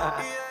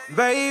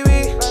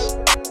 Baby,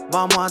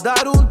 vamos a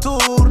dar un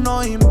tour.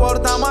 No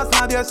importa más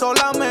nadie,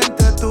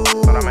 solamente tú.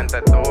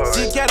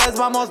 Si quieres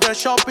vamos de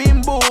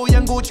shopping, boo. Y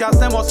en Gucci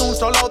hacemos un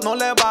solo, no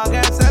le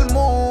bajes el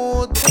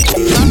mood.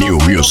 New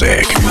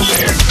Music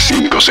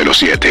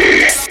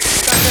 507.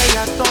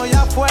 Ya estoy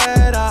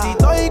afuera. Si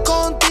estoy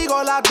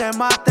contigo, las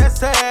demás te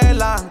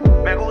celan.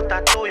 Me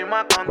gusta tú y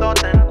más cuando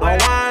te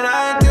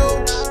encuentras.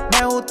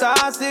 Me gusta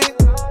así.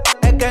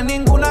 Es que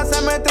ninguna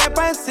se me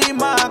trepa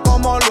encima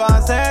como lo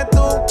haces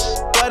tú.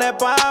 Tú eres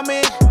pa'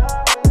 mí.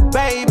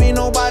 Baby,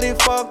 nobody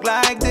fuck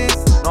like this.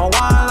 No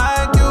one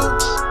like you.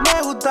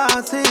 Me gusta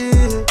así.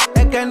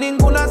 Es que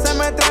ninguna se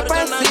me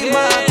trepa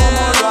encima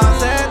como lo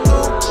haces tú.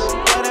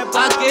 Tú eres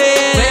pa' mí.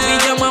 Baby,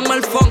 llámame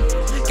al phone.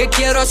 Que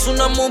quiero hacer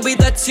una movie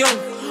de acción.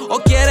 O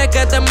quieres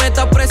que te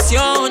meta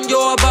presión.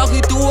 Yo abajo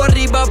y tú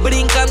arriba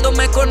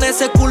brincándome con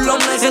ese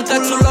culón.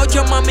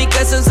 Encapsulocho, mami,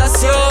 qué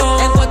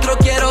sensación. Encuentro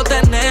quiero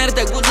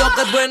tenerte, gusto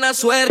que es buena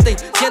suerte.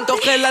 Siento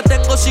que la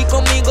tengo si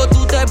conmigo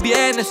tú te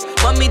vienes.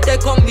 Mami, te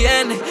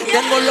conviene,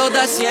 tengo los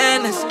de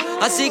cienes.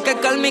 Así que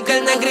calma que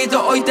el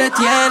negrito hoy te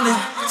tiene.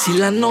 Si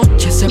la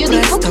noche se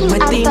presta, me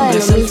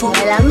timbres el phone.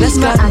 Las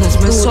ganas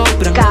me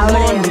sobran,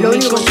 amor, mi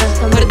micro.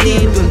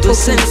 Perdido en tu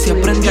esencia,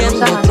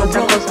 aprendiendo otro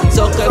flow.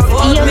 So que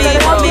fuck me,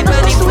 mami,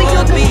 ven y fuck me.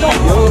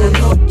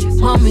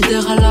 Mami,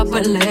 deja la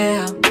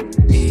pelea.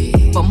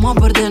 Vamos a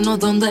perdernos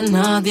donde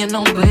nadie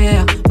nos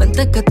vea.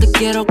 Vente que te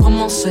quiero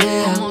como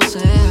sea.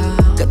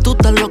 Que tú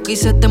estás loca y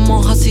se te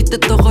moja si te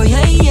toco,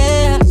 yeah,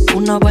 yeah.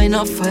 Una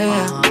vaina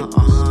fea.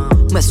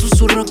 Me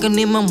susurro que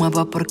ni me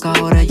mueva porque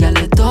ahora ya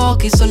le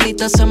toca y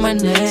solita se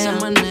menea.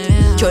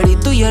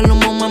 Chorito y el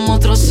humo me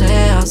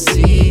motrocea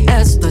así.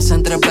 Esto es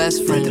entre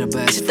best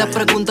friends. Si te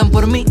preguntan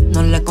por mí,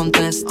 no le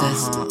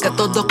contestes. Que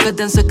todos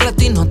queden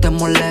secreto y no te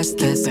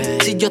molestes.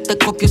 Si yo te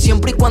copio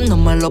siempre y cuando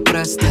me lo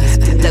prestes.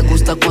 Te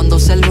gusta cuando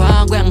se lo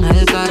hago en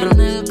el carro.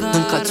 Nos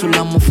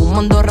encapsulamos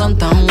fumando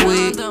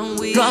rantanweed.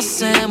 Lo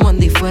hacemos en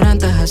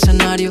diferentes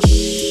escenarios.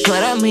 Tú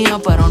eres mía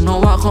pero no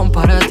bajo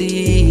para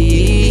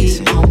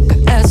ti.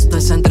 Aunque esto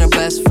es entre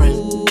best friends.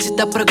 Si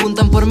te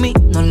preguntan por mí,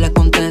 no le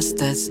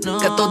contestes.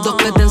 Que todos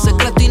queden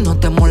secreto y no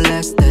te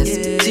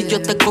molestes. Si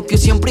yo te copio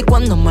siempre y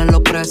cuando me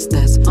lo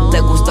prestes. Te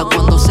gusta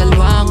cuando se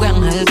lo hago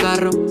en el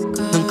carro.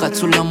 Nos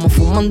encapsulamos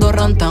fumando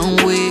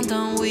rantanweed.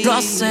 Lo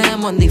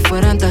hacemos en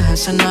diferentes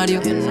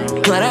escenarios.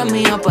 Tú eres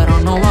mía pero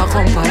no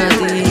bajo para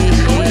ti.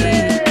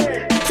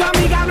 Su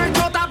amiga no es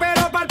chota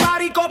pero pa'l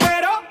party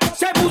cooperó.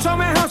 Se puso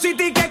mejor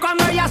City que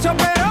cuando ella se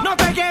operó. No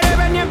te quiere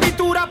ver ni en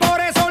pintura,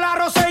 por eso la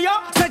rocé yo.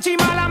 Se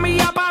chima la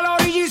mía pa' la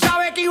orilla y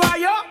sabe que iba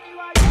yo.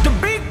 The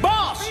Big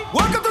Boss,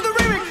 welcome to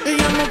the remix.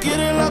 Ella no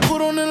quiere la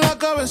corona en la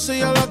cabeza,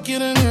 ella la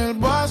quiere en el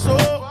vaso.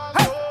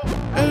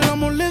 El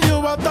amor le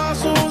dio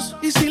batazos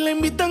y si le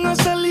invitan a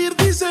salir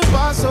dice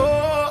paso.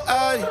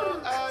 Ay.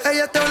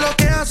 Ella te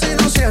bloquea si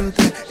no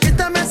siente y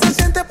también se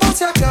siente por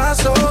si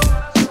acaso.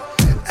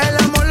 El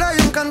amor le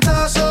dio un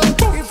cantazo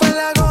y fue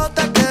la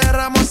gota que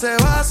derramó ese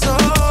vaso.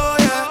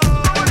 Yeah.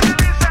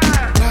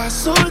 Las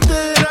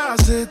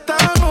solteras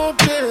están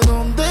ok,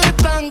 ¿dónde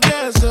están?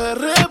 Que se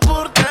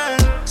reporten.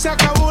 Se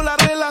acabó la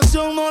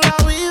relación, no la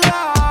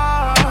vida.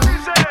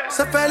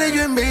 Sé feliz,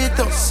 yo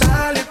invito.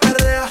 Sal y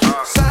perrea,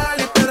 sal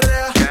y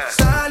perrea,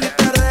 sal y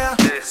perrea,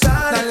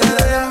 sal y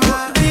perrea.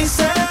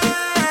 Dice,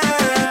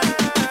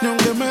 ni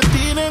aunque me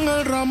tiren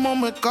el ramo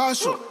me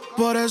caso.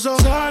 Por eso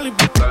sal y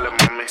perrea,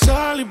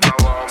 sal y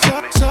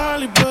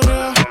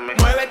perrea.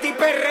 Muévete y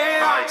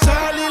perrea.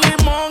 Sal y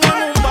limón en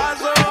un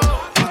vaso.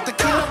 No te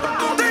quiero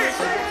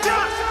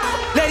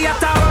Le di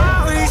hasta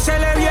abajo y se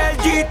le vio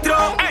el gistro.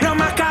 Lo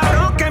más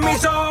cabrón que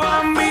mis ojos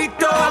han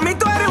visto. A mí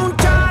tú eres un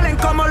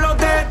challenge como los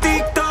de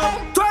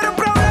TikTok. Tú eres un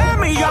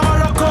problema y yo amo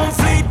los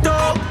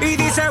conflictos. Y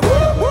dice,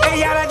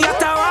 ella le dio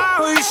hasta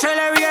abajo y se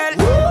le vio el.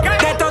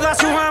 De todas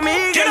sus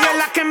amigas, ella es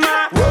la que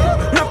más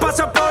nos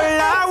pasó por el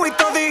agua y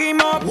todos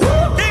dijimos.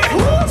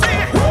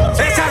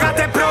 Esa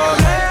gata es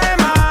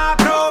problema,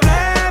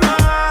 problema.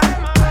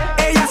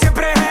 Ella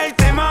siempre es el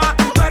tema.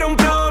 Tú eres un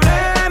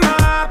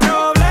problema,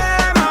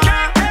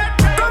 problema.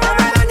 ¿Cómo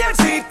me daña el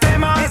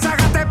sistema? Esa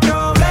gata es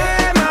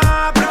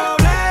problema,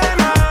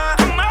 problema.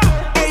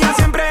 Ella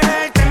siempre es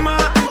el tema.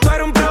 Tú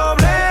eres un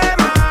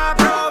problema,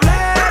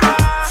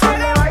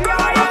 problema.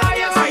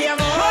 Vaya,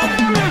 amor.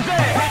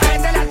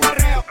 Métele al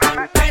perreo,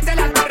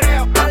 métele al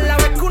perreo. A la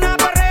vez que una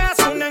perrea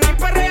se unen y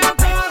perrean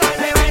todas.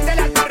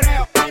 Métele al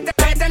perreo,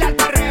 métele al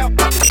perreo.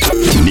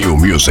 New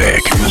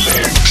Music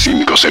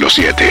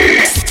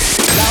 507.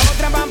 La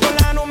otra van por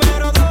la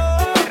número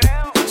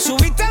 2.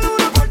 Subiste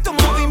duro por tu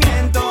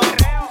movimiento.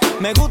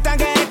 Me gusta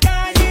que es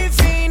calle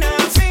fina,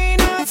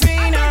 fina,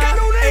 fina.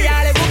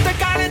 Ella le gusta el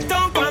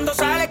calentón. Cuando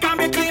sale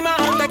cambia el clima.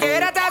 Donde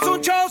quiera te hace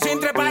un show sin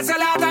treparse a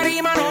la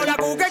tarima. No la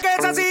cuque que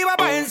esa sí va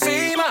pa'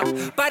 encima.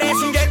 Parece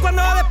un jet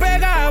cuando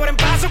despega. Abren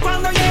paso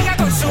cuando llega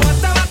con su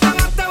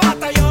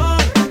batallón.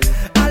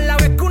 A la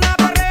vez que una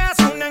perrea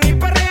se unen y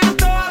perrean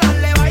todas.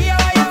 Dale, vaya,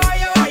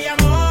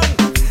 amor.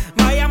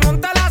 Vaya,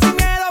 montala sin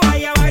miedo.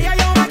 Vaya,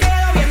 yo me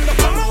quedo viendo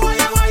cómo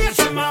vaya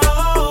ese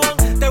mahón.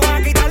 Te voy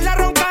a quitar la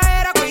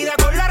roncadera, cuida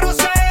con la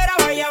rosera.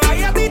 Vaya,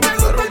 a ti te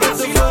gusta el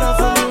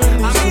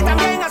vacilón. A mí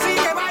también, así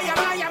que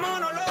vaya,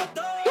 mono, los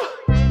dos.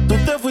 Tú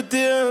te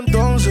fuiste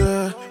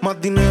entonces, más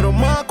dinero,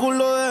 más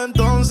culo de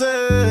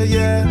entonces,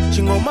 yeah.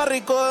 Chingo más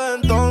rico de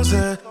entonces.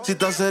 entonces. Si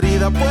estás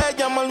herida, puedes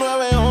llamar al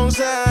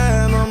 911.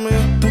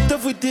 Mami, tú te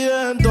fuiste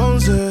de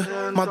entonces.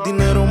 Más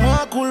dinero,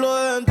 más culo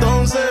de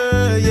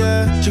entonces,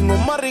 yeah. Chingo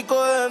más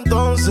rico de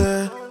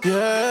entonces,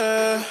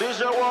 yeah.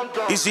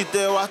 Y si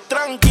te vas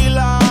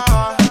tranquila,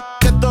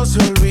 que esto se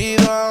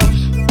olvida.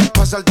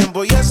 Pasa el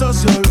tiempo y eso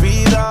se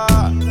olvida.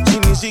 Si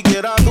ni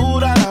siquiera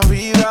dura la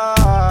vida,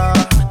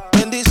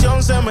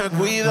 bendición se me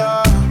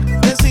cuida.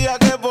 Decía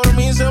que por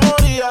mí se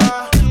moría,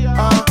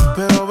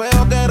 pero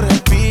veo que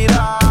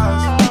respiras.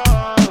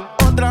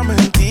 Otra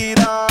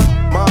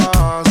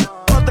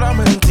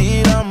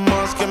mentira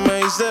más que me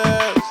dices.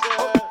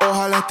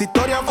 Ojalá esta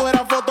historia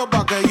fuera foto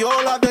pa' que yo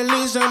la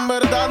deslice. En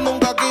verdad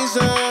nunca quise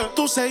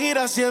tú seguir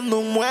haciendo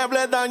un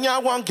mueble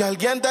dañado aunque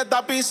alguien te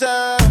tapice.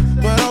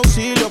 No era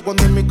auxilio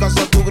cuando en mi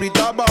casa tú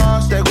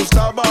gritabas. Te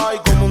gustaba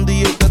y como un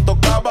día te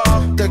tocaba.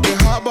 Te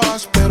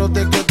quejabas pero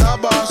te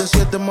quedabas. De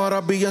 7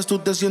 maravillas tú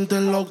te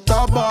sientes la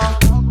octava.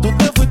 Tú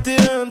te fuiste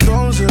de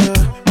entonces.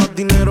 Más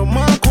dinero,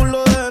 más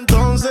culo de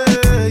entonces,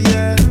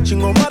 yeah.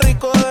 Chingo más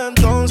rico de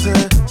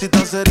entonces. Si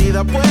estás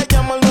herida puedes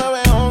llamar al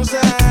 911.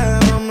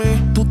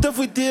 Mami, tú te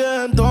fuiste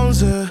de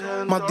entonces.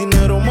 Más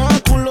dinero,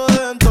 más culo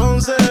de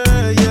entonces,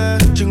 yeah.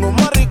 Chingo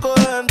más rico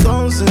de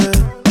entonces,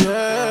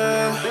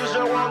 yeah.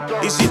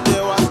 Y si te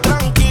vas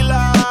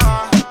tranquila,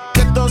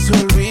 que esto se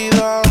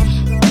olvida.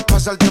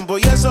 Pasa el tiempo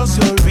y eso se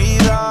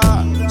olvida.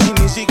 Si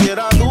ni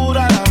siquiera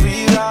dura la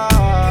vida.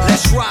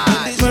 Let's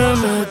ride. Me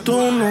meto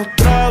unos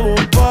tragos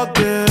pa'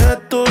 que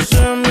esto se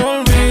me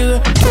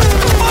olvide.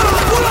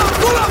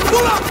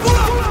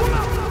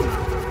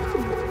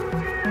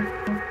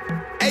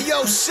 Hey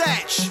yo,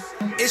 Satch.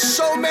 It's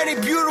so many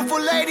beautiful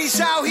ladies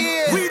out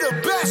here. We the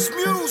best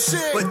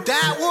music. But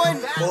that one,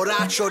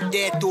 borracho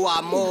de tu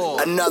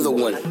amor. Another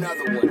one.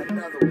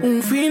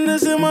 Un fin de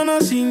semana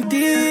sin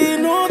ti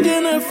no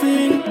tiene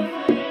fin.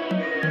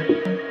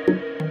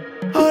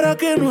 Ahora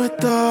que no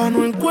está,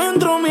 no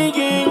encuentro mi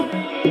jean.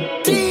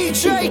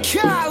 DJ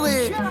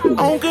Khaled.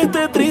 Aunque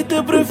esté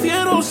triste,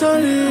 prefiero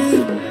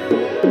salir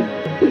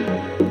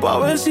pa'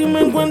 ver si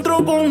me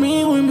encuentro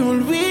conmigo y me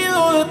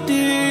olvido de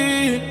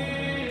ti.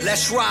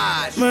 Let's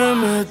ride. Me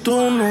meto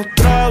unos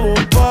tragos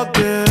pa'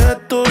 que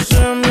esto se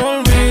me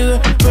olvide.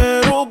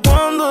 Pero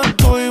cuando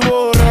estoy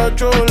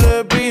borracho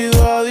le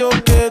pido a Dios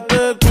que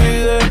te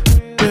cuide.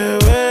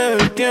 Bebé,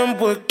 el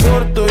tiempo es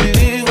corto y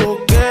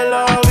digo que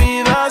la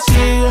vida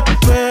sigue.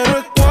 Pero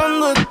es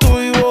cuando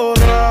estoy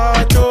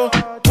borracho,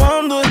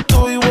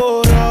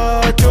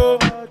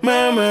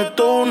 me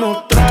meto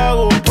unos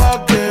tragos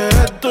pa' que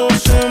esto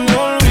se me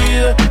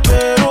olvide.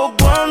 Pero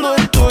cuando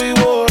estoy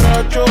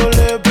borracho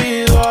le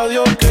pido a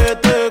Dios que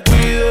te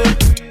cuide.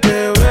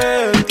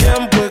 Bebé, el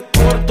tiempo es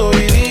corto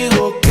y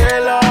digo que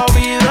la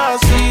vida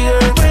sigue.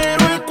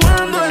 Pero es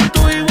cuando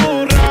estoy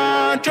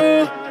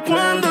borracho,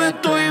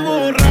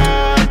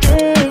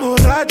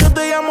 borracho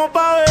te llamo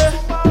pa' ver.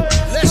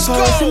 Let's go.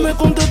 Pa' ver si me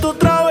contesto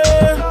otra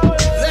vez.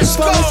 Let's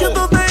pa' ver si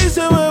esto te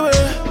dice bebé.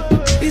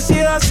 Y si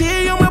es así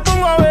yo me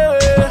pongo a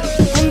beber.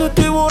 Cuando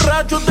estoy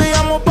borracho te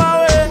llamo pa'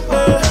 ver.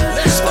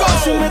 Let's go. Pa' ver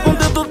si me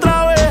contesto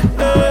otra vez.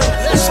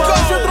 Let's Pa' ver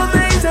si go. otro te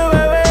dice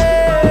bebé.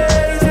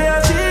 Y si es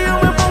así yo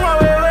me pongo a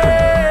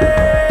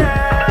beber.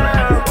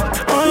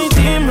 Ay,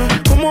 dime,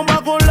 ¿cómo va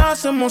con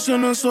las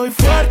emociones? Soy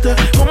fuerte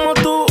como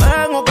tú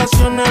en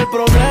ocasiones. El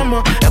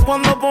problema es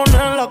cuando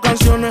ponen las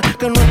canciones.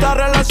 Que en nuestra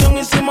relación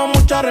hicimos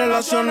muchas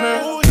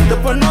relaciones.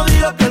 Después no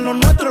digas que lo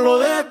nuestro lo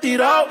dejes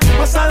tirado.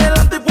 Más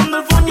adelante cuando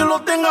el phone yo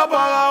lo tenga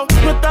apagado.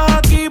 No estás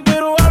aquí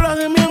pero hablas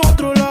de mí en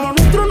otro lado. Lo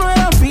nuestro no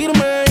era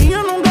firme y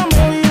yo nunca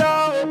me he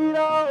virado.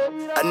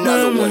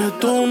 Me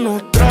meto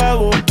unos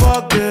tragos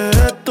pa' que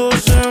esto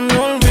se me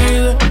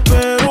olvide.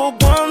 Pero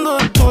cuando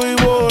estoy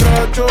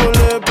borracho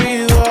le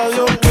pido a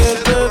Dios que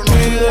te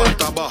cuide.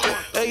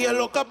 Ella es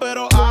loca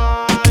pero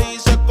ay,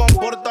 se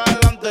comporta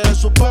delante de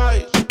su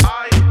país.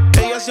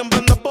 Ella siempre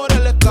anda por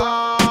el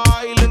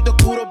sky. Lente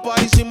oscuro pa'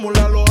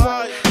 disimular los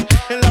hay.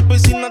 En la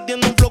piscina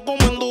tiene un flow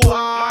como en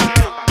Dubai.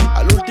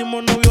 Al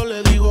último novio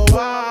le digo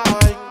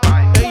bye.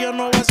 Ella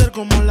no va a ser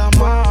como la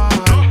más.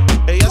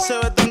 Ella se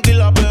ve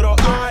tranquila pero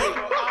ay,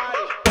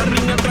 la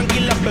niña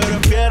tranquila pero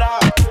es fiera.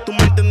 Tú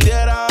me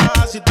entendieras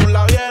si tú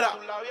la vieras.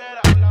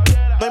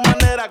 No hay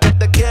manera que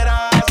te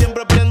quiera.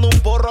 Siempre prendo un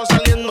porro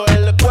saliendo de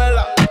la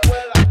escuela.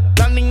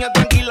 La niña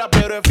tranquila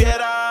pero es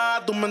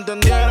fiera. Tú me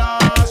entendieras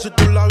si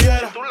tú la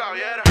vieras.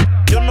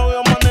 Yo no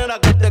veo manera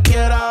que te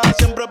quiera.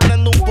 Siempre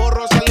prendo un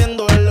porro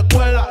saliendo de la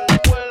escuela.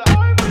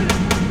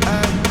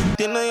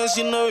 Tiene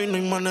 19 y no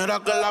hay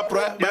manera que la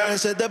pruebe. A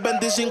veces de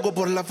 25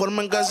 por la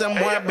forma en que se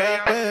mueve.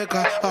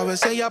 Peca, a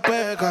veces ella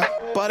peca.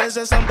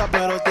 Parece santa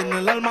pero tiene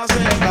el alma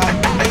seca.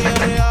 Ella es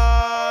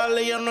real,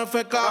 ella no es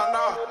feca.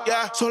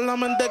 Yeah.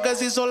 Solamente que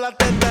si son la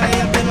teta.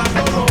 Ella tiene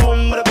a todo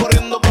hombre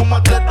corriendo como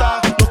atleta.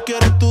 No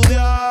quiere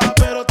estudiar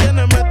pero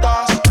tiene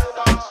metas.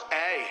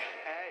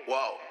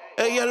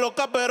 Ella es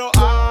loca pero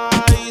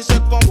ay,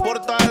 se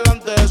comporta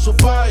delante de su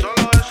fight.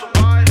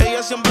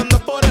 Ella siempre anda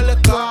por el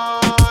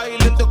sky.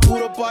 Lente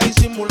oscuro pa'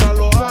 disimular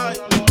los hay.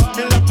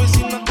 En la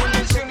piscina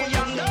tiene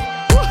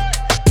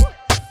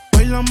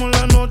bailamos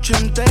la noche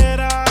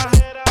entera.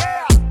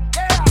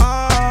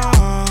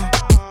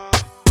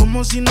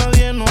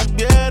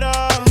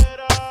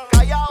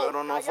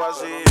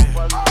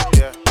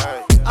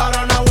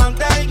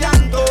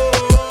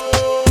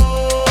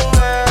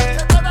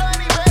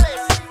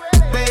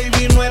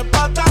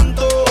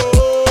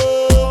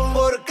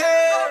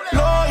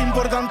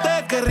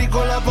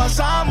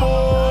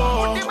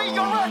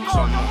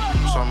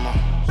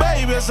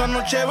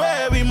 noche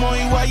bebimos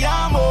y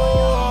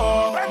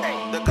guayamos.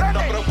 ¿De qué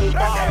estás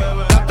preocupada,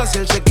 bebé? Hasta si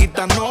él se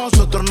quita,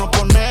 nosotros nos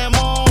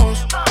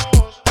ponemos.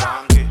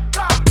 Tranqui.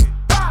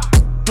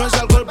 No es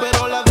alcohol,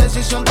 pero la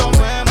decisión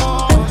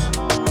tomemos.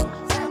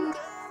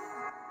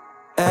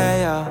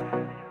 Ella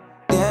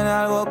tiene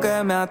algo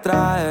que me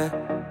atrae,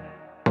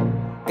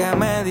 que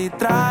me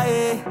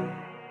distrae,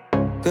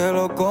 que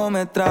loco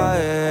me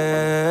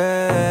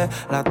trae.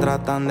 La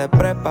tratan de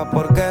prepa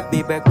porque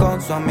vive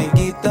con su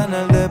amiguita en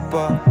el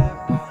depa.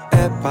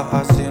 Epa,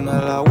 así no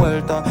es la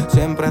vuelta,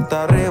 siempre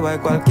está arriba y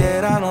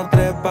cualquiera no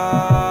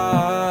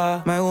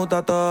trepa. Me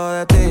gusta todo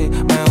de ti,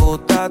 me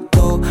gusta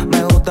tú,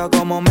 me gusta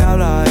cómo me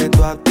hablas y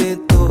tu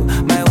actitud.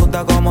 Me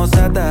gusta cómo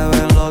se te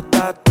ven los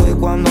tatu y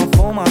cuando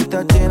fumas te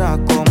achinas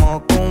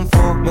como Kung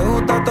Fu. Me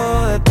gusta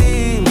todo de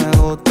ti, me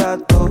gusta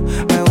tú,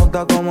 me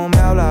gusta cómo me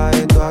hablas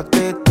y tu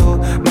actitud.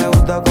 Me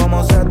gusta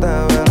cómo se te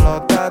ven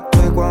los tatu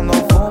y cuando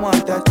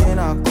fumas te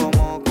achinas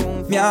como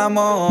Kung Fu. Mi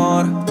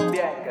amor,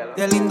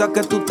 qué linda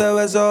que tú te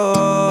ves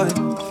hoy.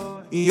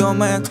 Y yo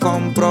me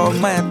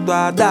comprometo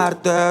a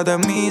darte de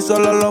mí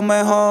solo lo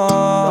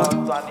mejor.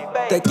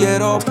 Te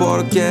quiero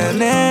por quien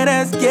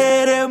eres,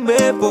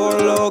 quiéreme por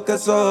lo que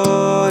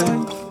soy.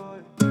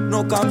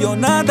 No cambio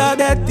nada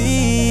de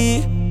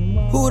ti.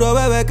 Juro,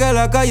 bebé, que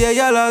la calle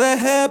ya la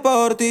dejé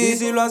por ti. Y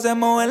si lo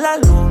hacemos en la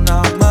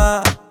luna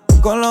más,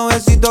 con los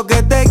besitos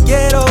que te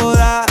quiero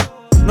dar,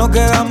 nos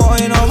quedamos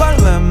y nos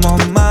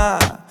volvemos más.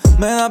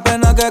 Me da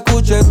pena que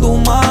escuche tu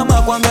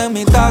mamá cuando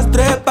imitas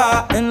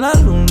trepa en la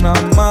luna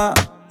más.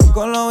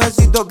 Con los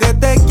besitos que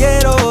te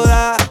quiero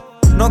dar,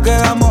 nos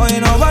quedamos y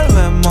nos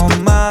volvemos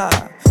más.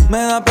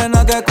 Me da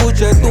pena que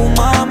escuche tu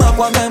mamá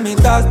cuando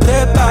imitas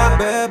trepa,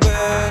 bebé.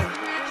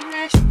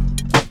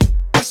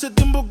 Hace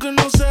tiempo que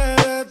no sé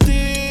de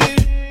ti.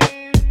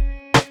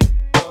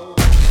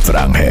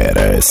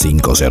 Franger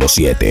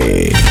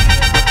 507.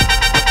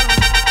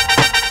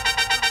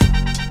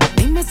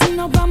 Dime si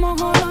nos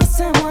vamos o lo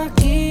hacemos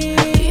aquí.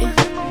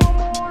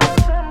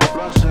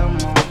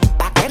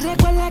 Pa' que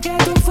recuerde que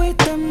tú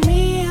fuiste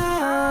mía.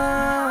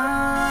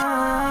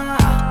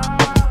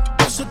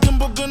 Hace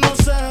tiempo que no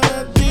sé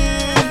de ti.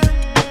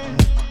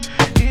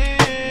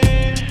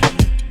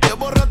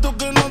 Llevo rato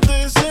que no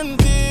te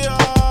sentía.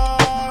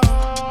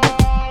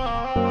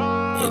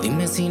 Y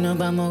dime si nos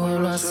vamos o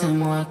lo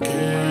hacemos aquí.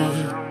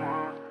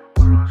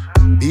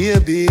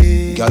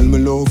 Baby, girl, me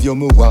love you,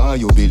 me why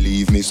you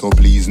believe me, so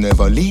please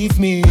never leave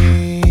me.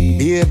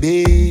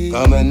 Baby,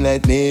 come and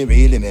let me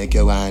really make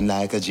you wine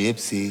like a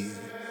gypsy.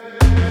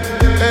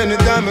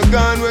 Anytime I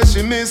gone where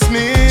she miss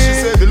me, she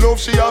said the love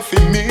she offer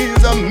me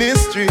is a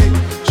mystery.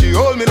 She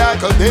hold me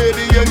like a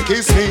baby and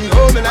kiss me,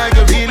 hold me like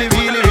a really,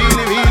 really,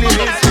 really, really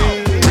miss me.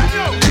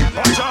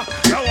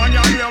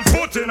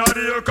 Foot in the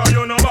air, cause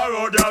you no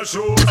borrow girl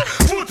shoes.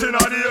 Foot in the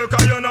air,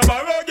 cause you no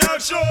borrow girl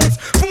shoes.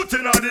 Foot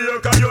in the air,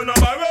 cause you no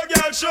borrow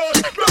girl shoes.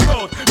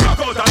 Rock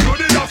out and do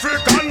the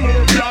African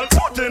move, girl.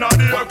 Foot in the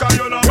air, cause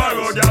you no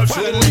borrow girl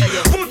shoes.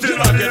 Foot in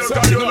the air,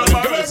 cause you no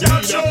borrow girl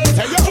shoes.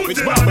 Foot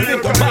in the air,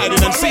 cause you no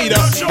borrow girl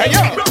shoes. Hey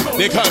yo,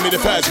 they call me the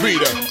fast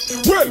breeder.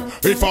 Well,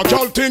 if a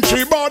girl think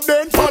she bad,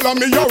 then follow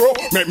me arrow.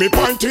 Make me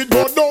point it,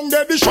 go down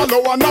there, the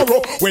shallow and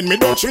narrow. When me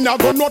don't she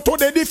go not to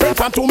the defense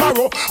for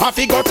tomorrow. I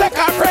fi go take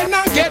a friend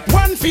and get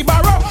one fi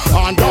borrow.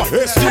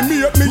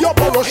 Underestimate me up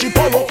or she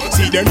borrow.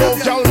 See them no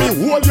girl me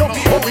hold you,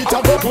 how it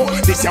a go.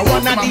 This ya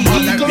one of the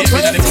eagles.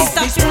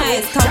 Stop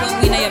tonight,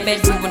 come we in your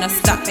bedroom when I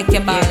stop make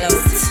your ball out.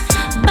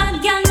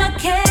 Bad girl no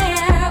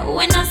care,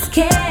 we not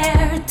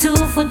scared. 2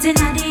 foot in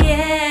the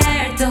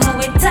air, to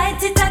hold it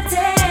tight it a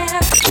tear.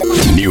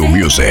 New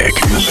Music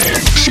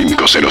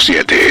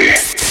 507.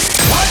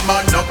 Bad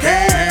man no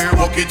care,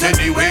 walk it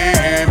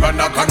anywhere.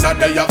 And a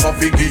Canada you go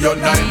figure your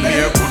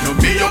nightmare.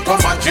 Couldn't be you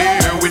come a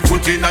jail with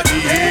foot in the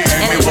air.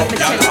 Me walk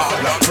your hall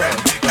and friend.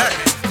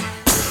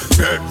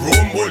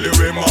 Bedroom bully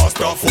we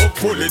master fuck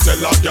fully.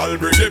 Tell a girl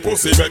bring the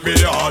pussy make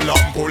me all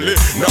and pull it.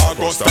 Now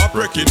go stop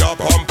breaking up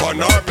hump on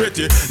her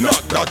pretty.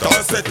 Not that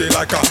I'll set it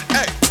like a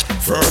hey.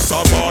 First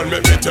of all,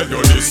 let me tell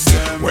you this.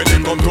 When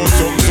it come to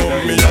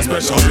some, me a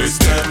specialist.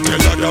 Tell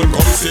a girl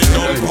come sit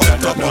down on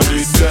top of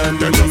this.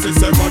 Then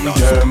just say man a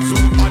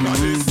some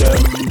analyst.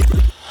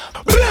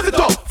 Blaze it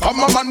up,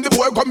 from a man the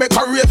boy go make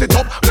her raise it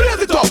up.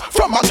 Blaze it up,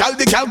 from a gal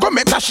the gal go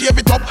make her shave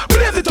it up.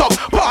 Blaze it up,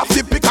 pass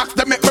the pickaxe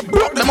they make me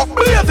block them up.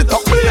 Blaze it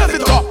up,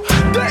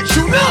 that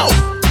you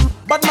know.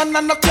 Bad man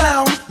and no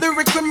clown,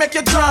 lyrics will make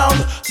you drown.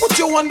 Put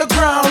you on the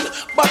ground,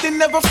 but they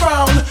never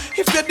frown.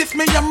 If you diss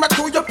me and my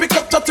crew, you pick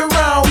up touch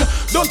around.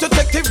 Don't you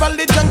take the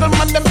valley jungle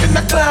man, them in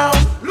the clown.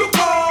 Look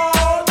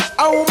out,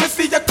 I want me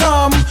see you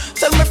come.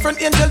 Tell my friend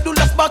Angel do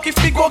left back if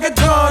we go get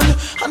done.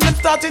 And then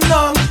starting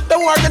on, the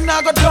war you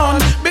now got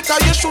done. Because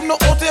you should know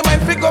out there my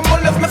figure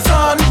molest my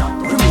son.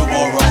 Bring the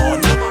war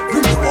on,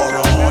 bring the war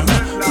on,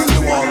 bring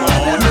the war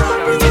on,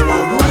 bring the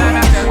war on.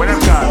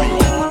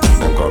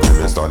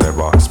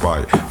 Never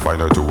spy.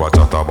 Find out to watch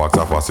a tabac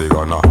of a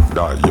cigana.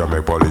 Die, you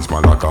make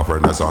policeman like a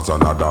renaissance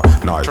another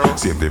night.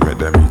 Same thing make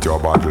them eat your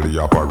bodily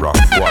opera.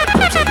 Why?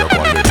 Them say you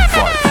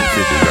qualify.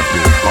 50 left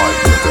me high.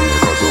 You tell me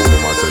cause all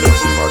them I say you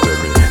see my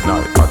Jimmy.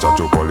 midnight. Catch a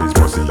two police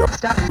pussy up.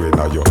 When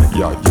are you?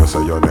 Yeah, you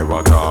say you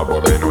never talk,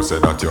 but they know say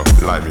that you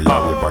lie me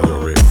away for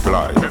your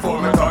reply.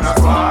 Before me turn a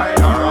spy,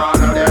 I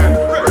rather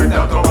dead. Bring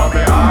that over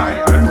me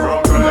eye and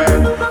broke the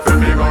lead. Feel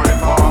me going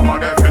far, but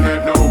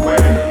definite no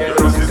way. You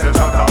don't see the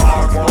shot of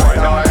marks, boy,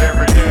 die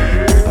every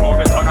day. Before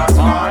me turn a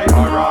spy, I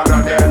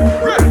rather dead.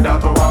 Bring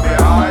that over me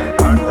eye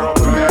and broke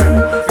the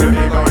lead. Feel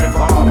me going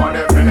far, but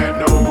definite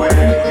no way.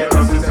 You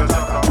don't see the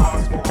shot of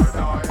marks, boy,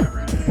 die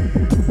every day.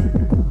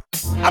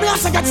 I mean,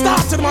 as I get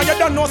started, man, you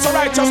don't know so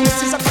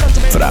righteousness is a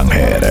country.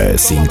 Franger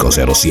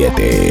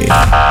 507.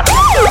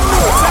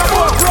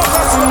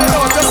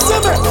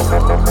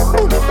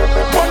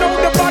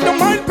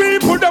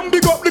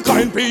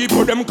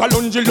 People, them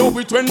Kalunji love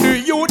it when the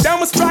youth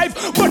them strive.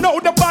 But now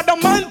the bad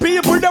man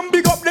people, them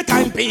big up the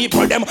kind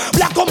people, them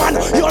black woman,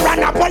 you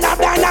run up all of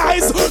their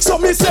eyes. So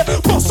me say,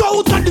 bust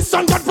out of this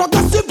and get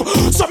progressive.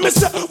 So me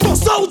say,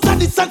 bust out of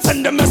this and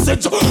send the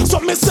message. So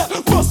me say,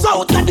 bust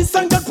out of this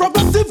and get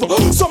progressive.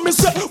 So me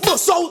say,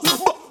 bust out,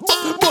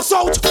 bust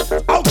out,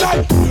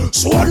 okay.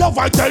 So love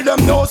I tell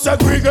them no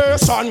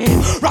segregation.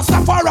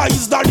 Rastafari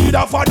is the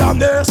leader for the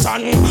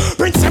nation.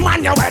 Prince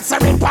Emmanuel say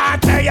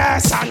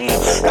repatriation.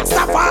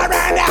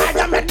 Rastafari and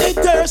the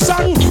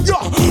meditation.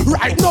 Yeah,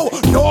 right now,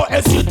 no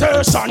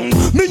hesitation.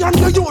 Me and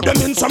the youth them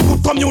in some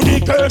good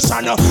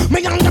communication.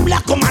 Me and the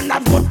black woman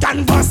have good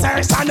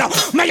conversation.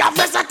 Me have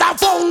visit a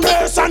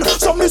foundation.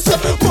 So me say,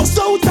 bust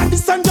out of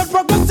this and get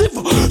progressive.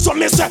 So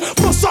me say,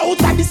 bust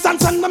out of this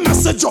and send the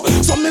message.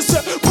 So me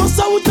say, bust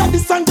out of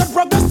this and get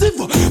progressive.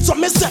 So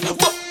me say,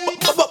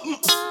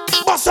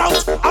 bust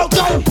out,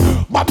 okay.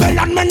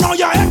 Babylon, me know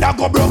your head a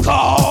go broke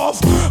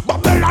off.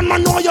 Babylon, me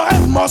know your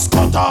head must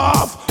cut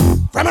off.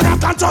 From I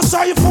can't just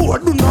say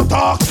food, do not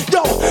talk.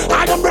 Yo,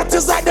 I them breath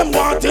is like them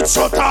want it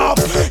shut off.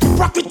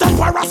 Hypocrite and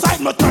parasite,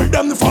 me tell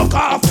them fuck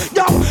off.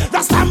 Yo,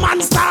 that's the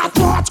man start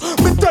watch.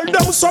 Me tell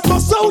them so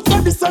bust out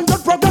of this and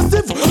get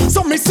progressive.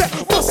 So me say,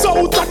 bust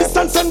out of this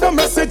and send a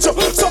message.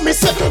 So me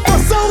say,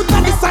 bust out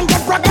of this and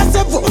get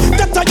progressive.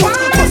 Get a youth,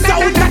 bust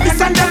out of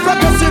this and get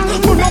progressive.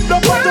 Pull up the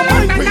bottom,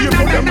 my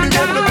people, them big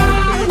up the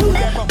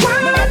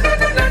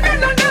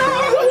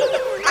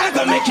I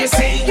gon' make you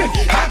sing,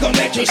 I gon'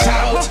 make you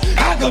shout,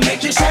 I gon'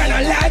 make you shine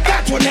a light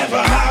that will never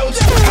out.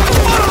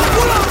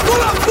 Pull up,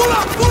 pull up, pull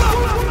up,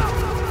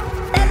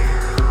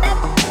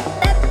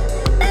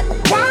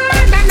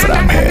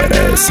 Franger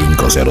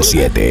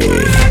 507.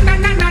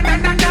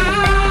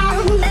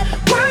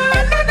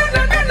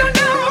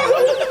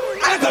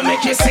 I gon'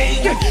 make you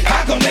sing,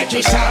 I gon' make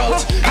you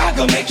shout, I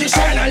gon' make you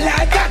shine a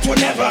light that will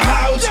never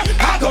out.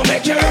 I gon'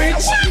 make you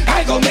rich,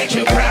 I gon' make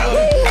you proud.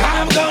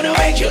 I'm gonna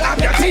make you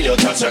happy until you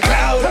touch a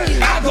cloud.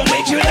 I gon'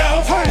 make you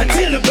love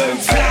until the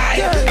birds fly.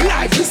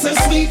 Life is so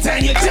sweet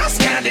and you just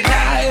can't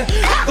deny.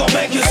 I gon'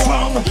 make you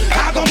strong,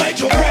 I gon' make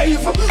you brave.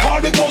 All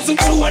because I'm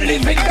true and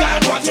living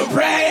God want to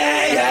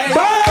pray.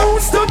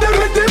 Bounce to the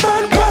rhythm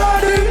and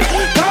party.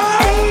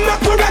 Come back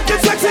to rock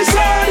it sexy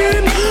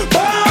shining.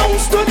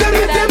 Bounce to the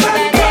rhythm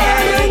and party.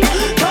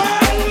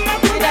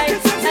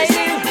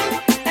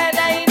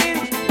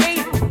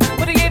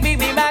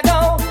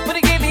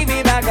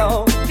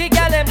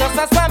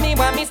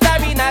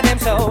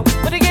 So,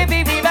 but give me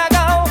my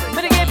go,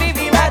 but give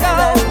me my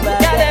go.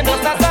 Yeah, them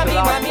just not for me,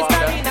 want me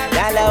starting at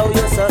them. Hello,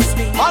 you so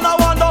sweet. And I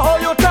wonder how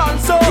you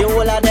dance so. The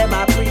whole of them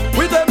are free.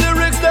 With them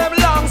lyrics, them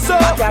long so.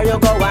 But where you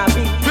go and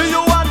be? Do you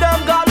want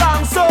them go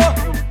long so?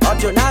 But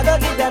you never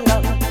give them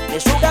none. The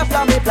sugar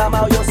from me plum,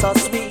 how you so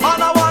sweet.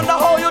 And I wonder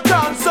how you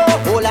dance so.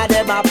 Whole of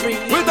them are free.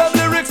 With them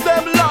lyrics,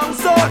 them long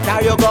so. But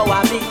where you go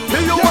and be?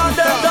 Do you want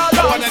them go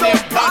long so?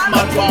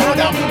 Batman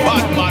forward and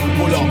Batman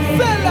pull up.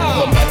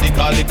 Somebody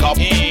call the cop.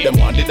 Them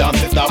want the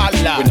dance to stop.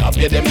 We not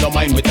pay them no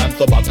mind. We dance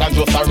so back and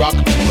just a rock.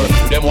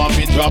 First them want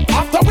me drop.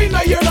 After we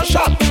not hear the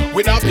shot.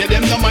 We not pay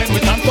them no mind. We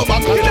dance so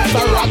back and just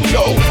a rock.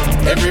 Yo,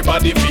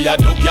 everybody be a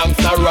do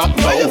gangsta rock.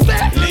 Yo,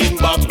 lean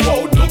back,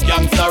 wow, do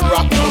gangsta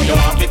rock. Yo, you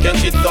want to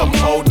catch it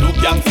somehow. Do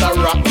gangsta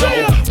rock.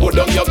 Yo, put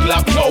on your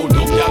clap. Yo,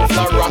 do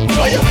gangsta rock.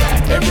 Yo,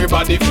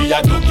 everybody be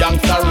a do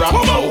gangsta rock.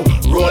 Yo,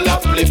 roll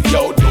a flip.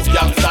 Yo, do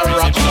gangsta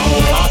rock. Yo,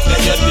 after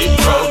you dip,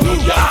 bro, do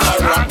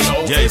gangsta rock.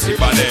 Jaycee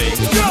Panay.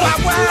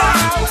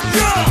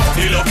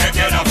 Y lo que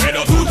quiera,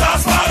 pero tú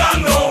estás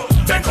pagando.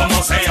 Ven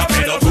como sea,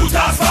 pero tú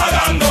estás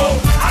pagando.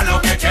 A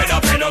lo que quiera,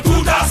 pero tú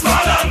estás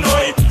pagando.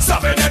 Y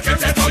sabes de qué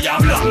te estoy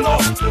hablando.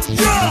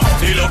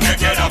 Y lo que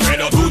quiera,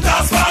 pero tú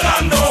estás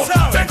pagando.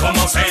 Ven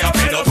como sea,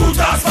 pero tú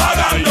estás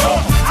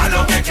pagando. A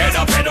lo que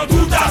quiera, pero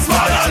tú estás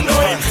pagando.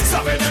 Y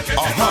sabes de qué te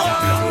estoy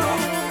hablando.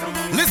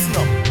 Listen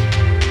up.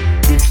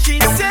 She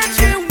said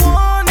she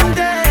wanted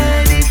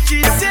it,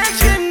 she said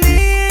she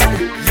need.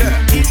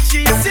 If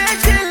she said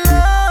she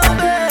love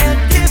it,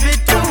 give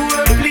it to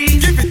her,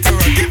 please. Give it to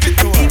her, give it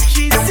to her. If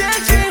she said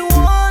she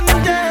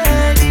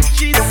wanted, if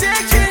she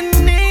said she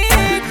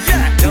need,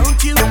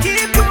 don't you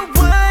keep her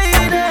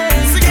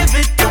waiting. So give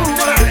it to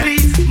her,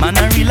 please. Man, I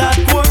real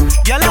hardcore.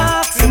 Girl,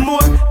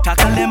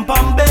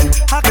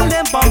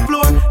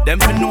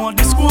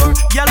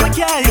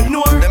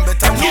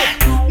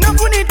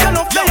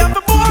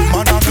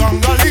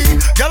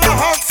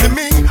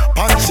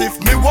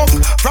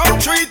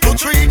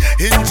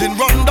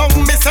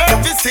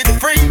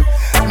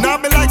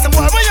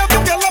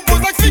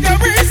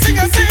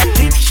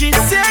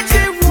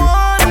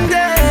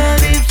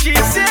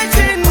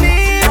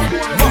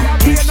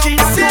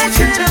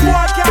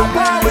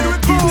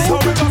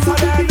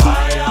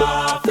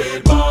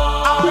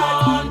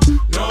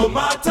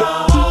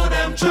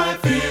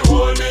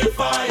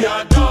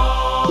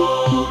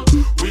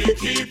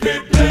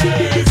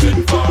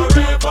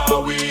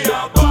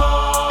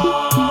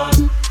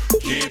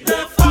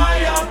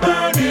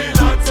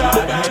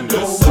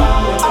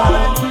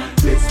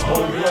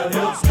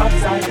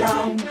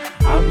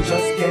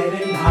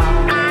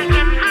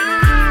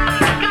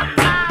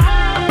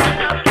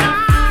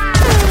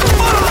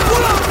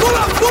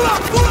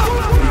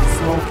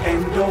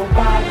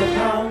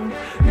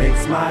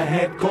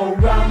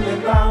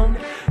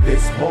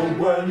 whole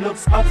world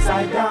looks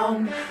upside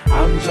down.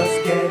 I'm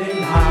just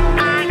getting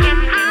high.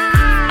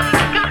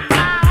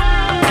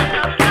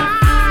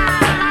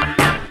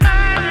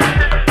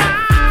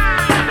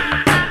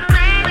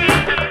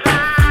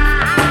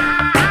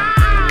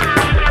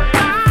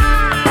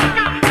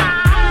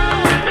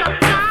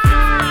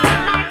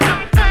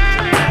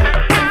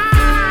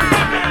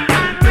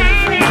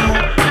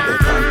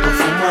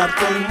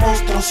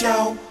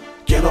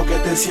 Quiero que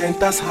te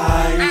sientas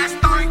high.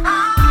 Estoy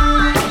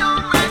high, yo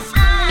me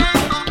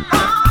siento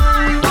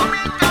high. Con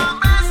mi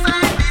cabeza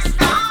en the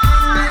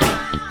sky,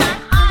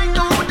 high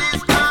to the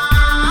sky.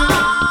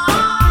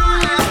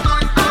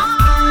 Estoy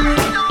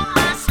high, yo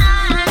me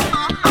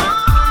siento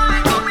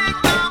high. Con mi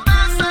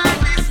cabeza en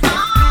the sky,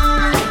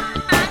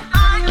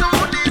 high to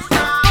the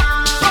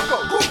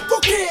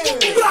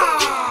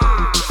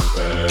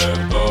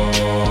Perdón,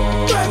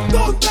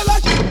 perdón de la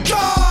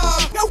chica,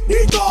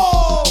 Neutito.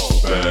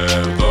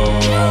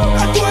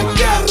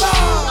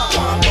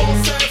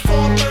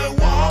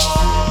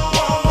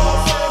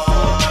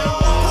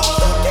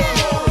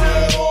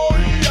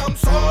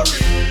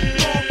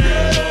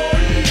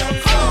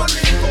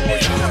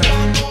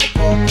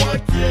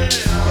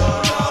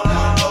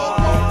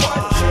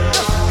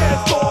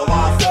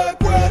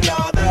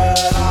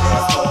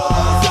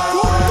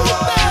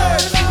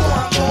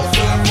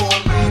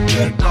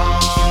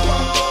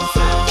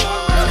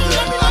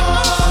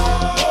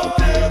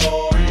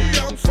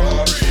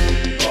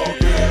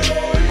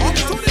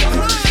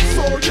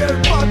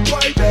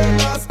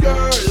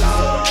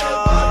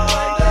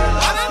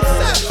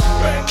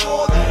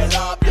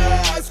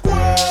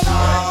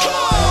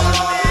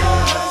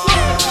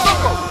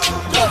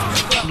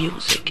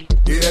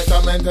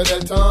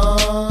 Del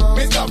town,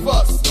 Mr.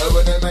 Fuss,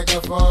 mueve el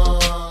micrófono.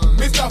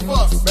 Mr.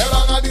 Fuss, me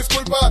van a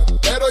disculpar,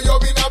 pero yo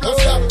vine a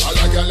hablar a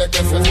la gale que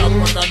se están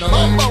portando.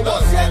 Lo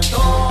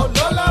siento,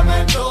 lo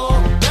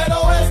lamento,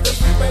 pero este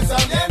es mi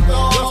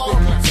pensamiento.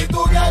 Si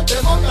tu girl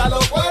te monta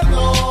los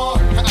cuernos,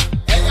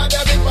 ella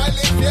debe ir para el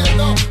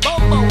infierno.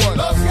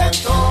 Lo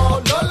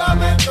siento, lo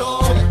lamento,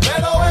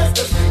 pero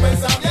este es mi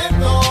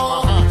pensamiento.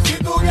 Si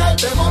tu girl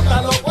te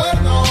monta los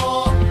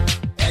cuernos,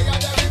 ella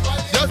debe ir para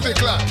el infierno. Just be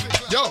clap,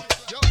 yo.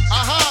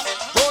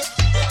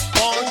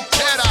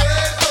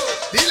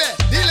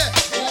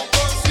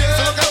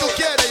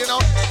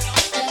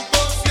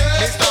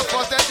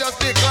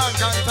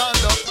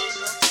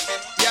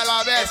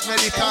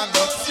 Meditando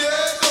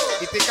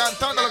y te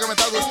cantando lo que me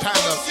está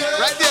gustando.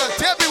 Right there,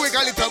 tell me we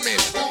got it to me.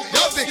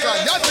 Just the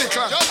clan, just the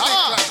clan.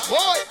 Ah,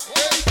 boy.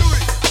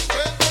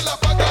 Vente la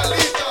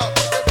patalita.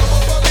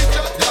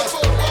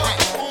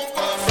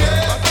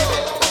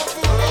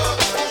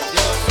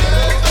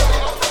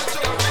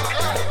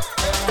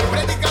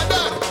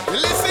 Predicador,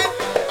 listen.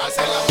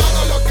 Hacen la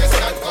mano lo que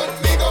están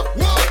conmigo.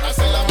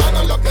 Hacen la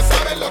mano lo que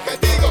saben lo que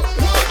digo.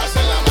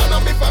 Hacen la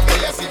mano mi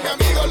familia y mi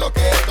amigo lo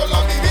que esto lo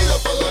han vivido,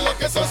 todo lo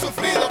que son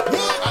sufrido.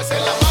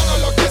 Hacen la mano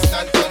lo que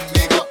están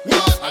conmigo.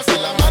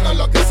 Hacen la mano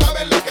lo que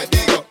saben lo que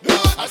digo.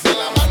 Hacen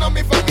la mano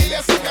mi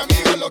familia y mi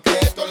amigo lo que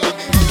esto lo han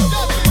vivido.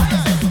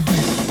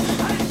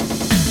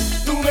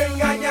 Tú me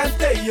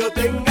engañaste y yo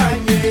te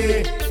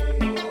engañé.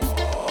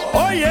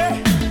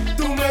 Oye,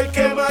 tú me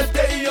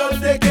quemaste y yo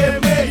te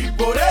quemé. Y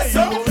por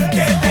eso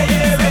que te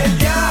lleve el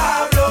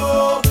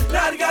diablo,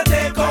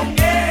 lárgate con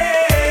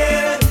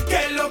él.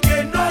 Que lo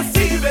que no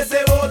sirve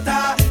se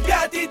bota. Y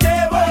a ti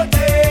te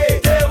boté,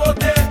 te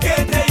boté. Que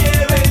te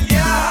lleve el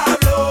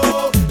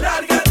diablo,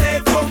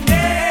 lárgate con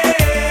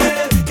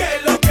él. Que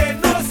lo que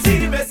no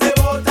sirve se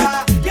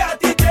bota. Y a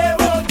ti te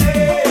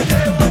boté,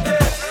 te boté.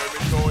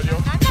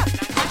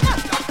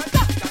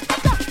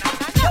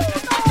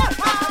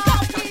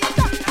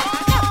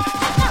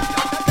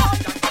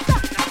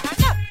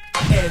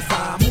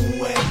 Esa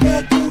mujer que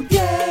tú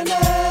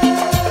tienes,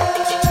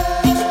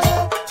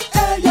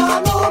 ella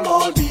no me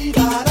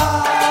olvidará.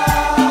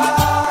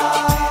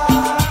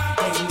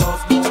 En los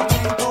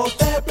momentos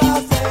de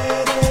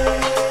placer,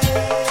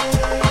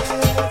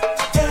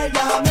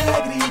 ella me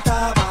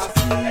gritaba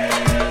así.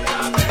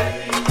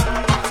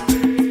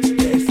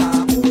 Esa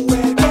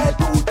mujer que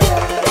tú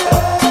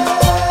tienes,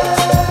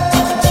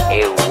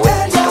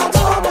 ella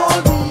no me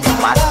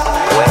olvidará.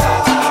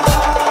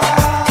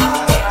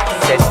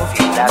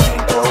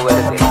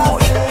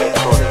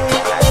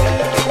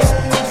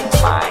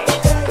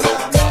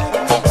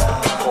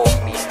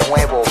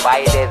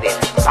 Baile del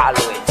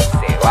palo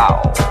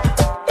encebado.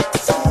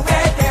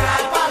 Súbete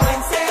al palo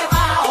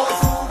encebado,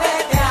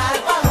 súbete al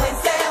palo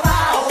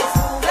encebado,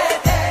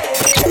 súbete.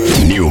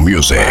 New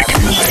Music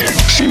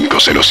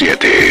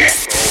 507.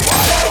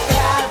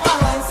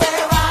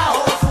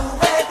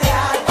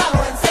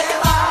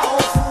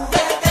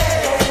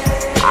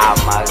 A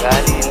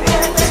Magali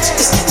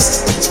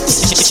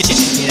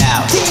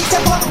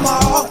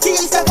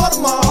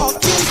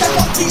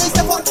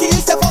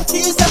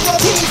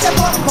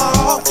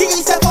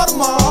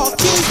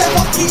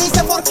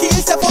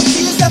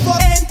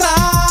Entra,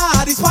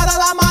 dispara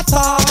la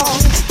mata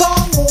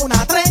con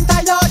una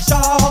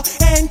 38.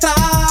 Entra,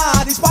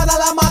 dispara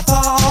la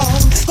mata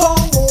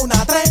con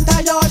una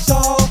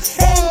 38.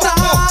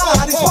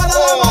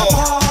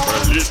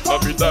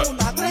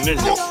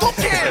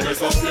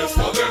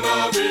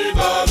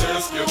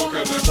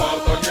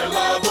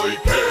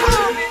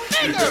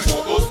 Y que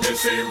todos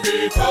mis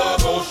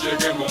invitados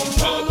lleguen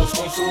montados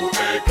con su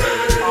AK.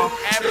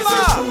 Que se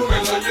fume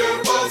la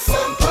hierba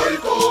santa y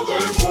todo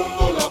el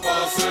mundo la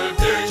pase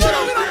bien. Y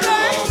el que la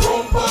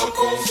rompa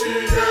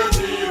consigue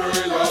tiro y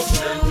la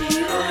 100,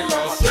 tiro y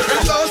la 100. El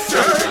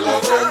que la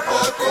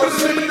rompa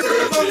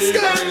consigue tiro y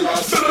la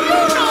 100.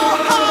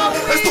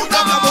 Estoy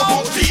hablando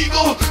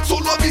contigo,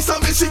 solo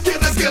avísame si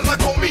quieres guerra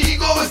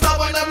conmigo. Esta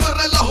vaina no es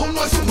relajo,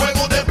 no es un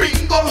juego de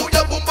bingo. Voy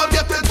a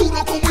bombardearte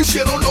duro como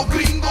hicieron los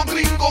gringos,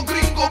 gringo,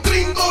 gringo,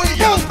 gringo.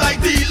 Y anda y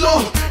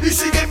dilo, y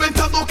sigue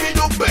inventando que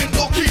yo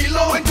vendo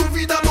kilos. En tu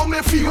vida no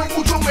me fijo y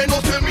mucho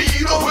menos te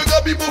miro. Juega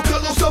vivo que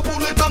los sapos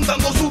le están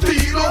dando su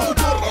tiro.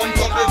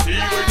 Arrancan de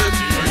tiro y de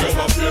tiro. Y en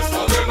la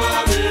fiesta de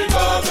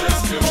Navidades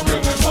quiero que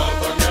me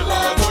matan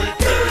helado y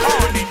que.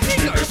 Y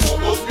que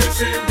todos mis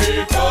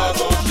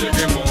invitados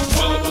lleguen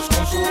montados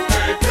con su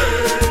AK.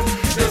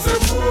 Que se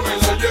fume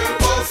la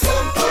hierba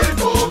santa y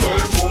todo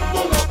el mundo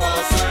la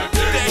pase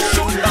bien. Y el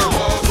que la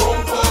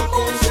rompa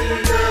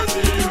consigue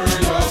tiro y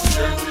la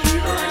 100,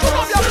 tiro y la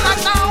 100.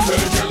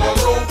 El que la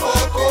rompa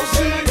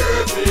consigue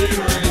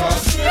tiro y la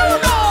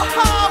 100.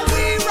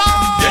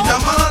 Bien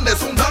llaman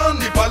es un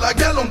dandy, pa' la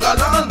guerra un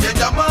galán. Bien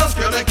llamas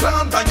que el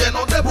clan tan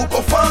lleno de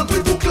bucofan. Tú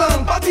y tu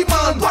clan,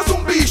 Batman, tú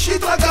un bish y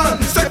tragan.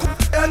 Se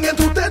c***an en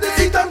tu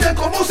TD y también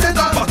como se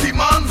dan.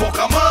 Batman,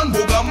 Focaman,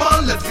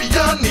 Bugaman,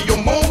 lesbian, y yo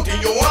Mo, y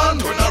yo An,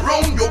 turn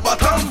around, yo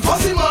Batan,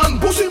 Fassiman,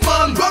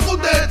 Pussyman, yo hago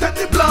de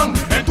Teddy Blanc.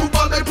 En tu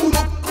banda hay puro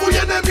cuy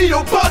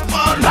enemigo,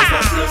 Batman. En la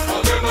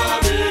fiesta de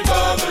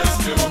Navidades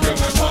quiero que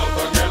me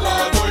matan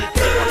helado y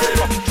que.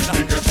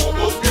 Y que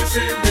todos mis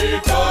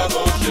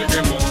invitados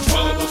lleguen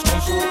montados con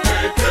su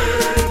AK.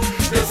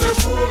 Que se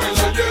fume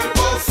la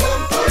hierba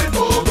santa y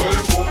todo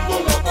el mundo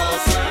la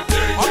pase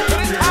bien. Y el que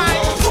la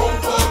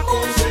rompa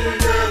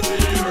consigue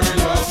tiro y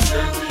la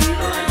 100,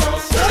 tiro y la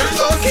 100.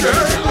 El que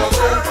la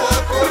rompa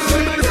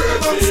consigue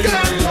tiro y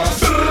la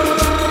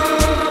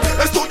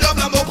 100. Estoy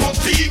hablando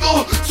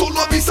contigo,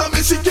 solo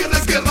avísame si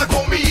quieres guerra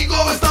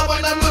conmigo. Esta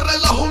vaina no es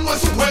relajo, no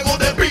es un juego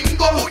de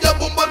bingo. Voy a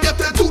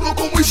bombardearte duro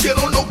como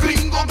hicieron los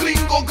gringos,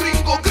 gringo,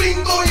 gringo,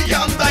 gringo. Y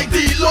anda y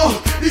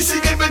dilo, y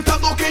sigue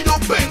inventando que yo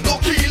vendo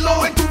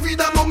kilos. En tu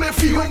vida no me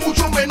fijo y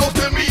mucho menos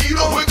te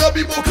miro. Juega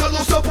vivo que a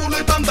los sapos le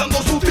están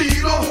dando su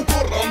tiro.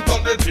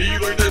 Arrancan de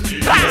tiro y de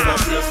tiro. En la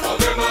fiesta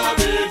de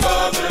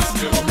Navidades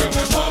quiero que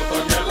me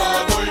matan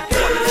helado y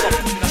que.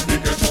 Y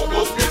que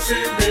todos mis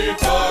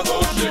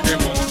invitados lleguen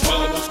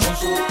montados con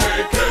su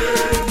AK.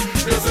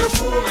 Que se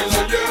fume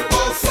la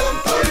hierba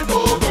santa y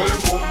todo el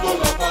mundo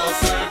la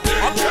pase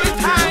bien. Y el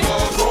que la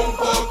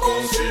rompa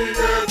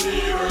consigue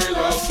tiro y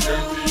la 100,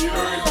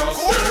 tiro y la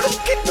 100.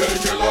 El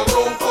que la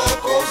rompa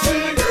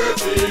consigue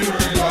tiro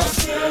y la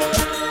 100.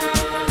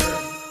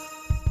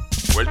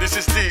 Well, this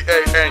is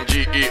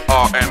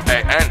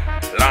DANGERMAN.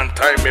 Long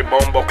time me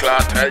bombo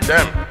clat tell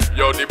them.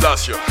 Yo, Di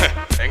Blasio,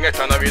 en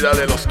esta Navidad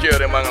de los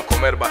quieren van a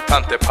comer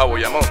bastante pavo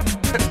y jamón.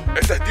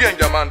 Este es Dien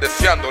Yaman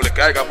deseándole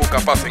que haga buca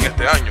paz en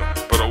este año.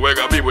 Pero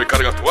juega vivo y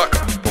carga tu vaca,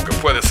 porque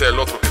puede ser el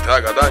otro que te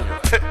haga daño.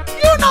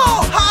 You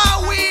know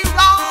how we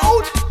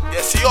roll.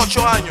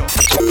 18 años.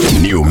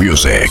 New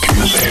Music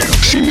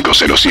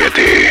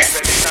 507.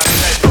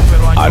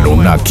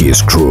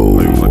 Anunnakis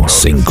Crew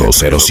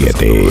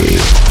 507.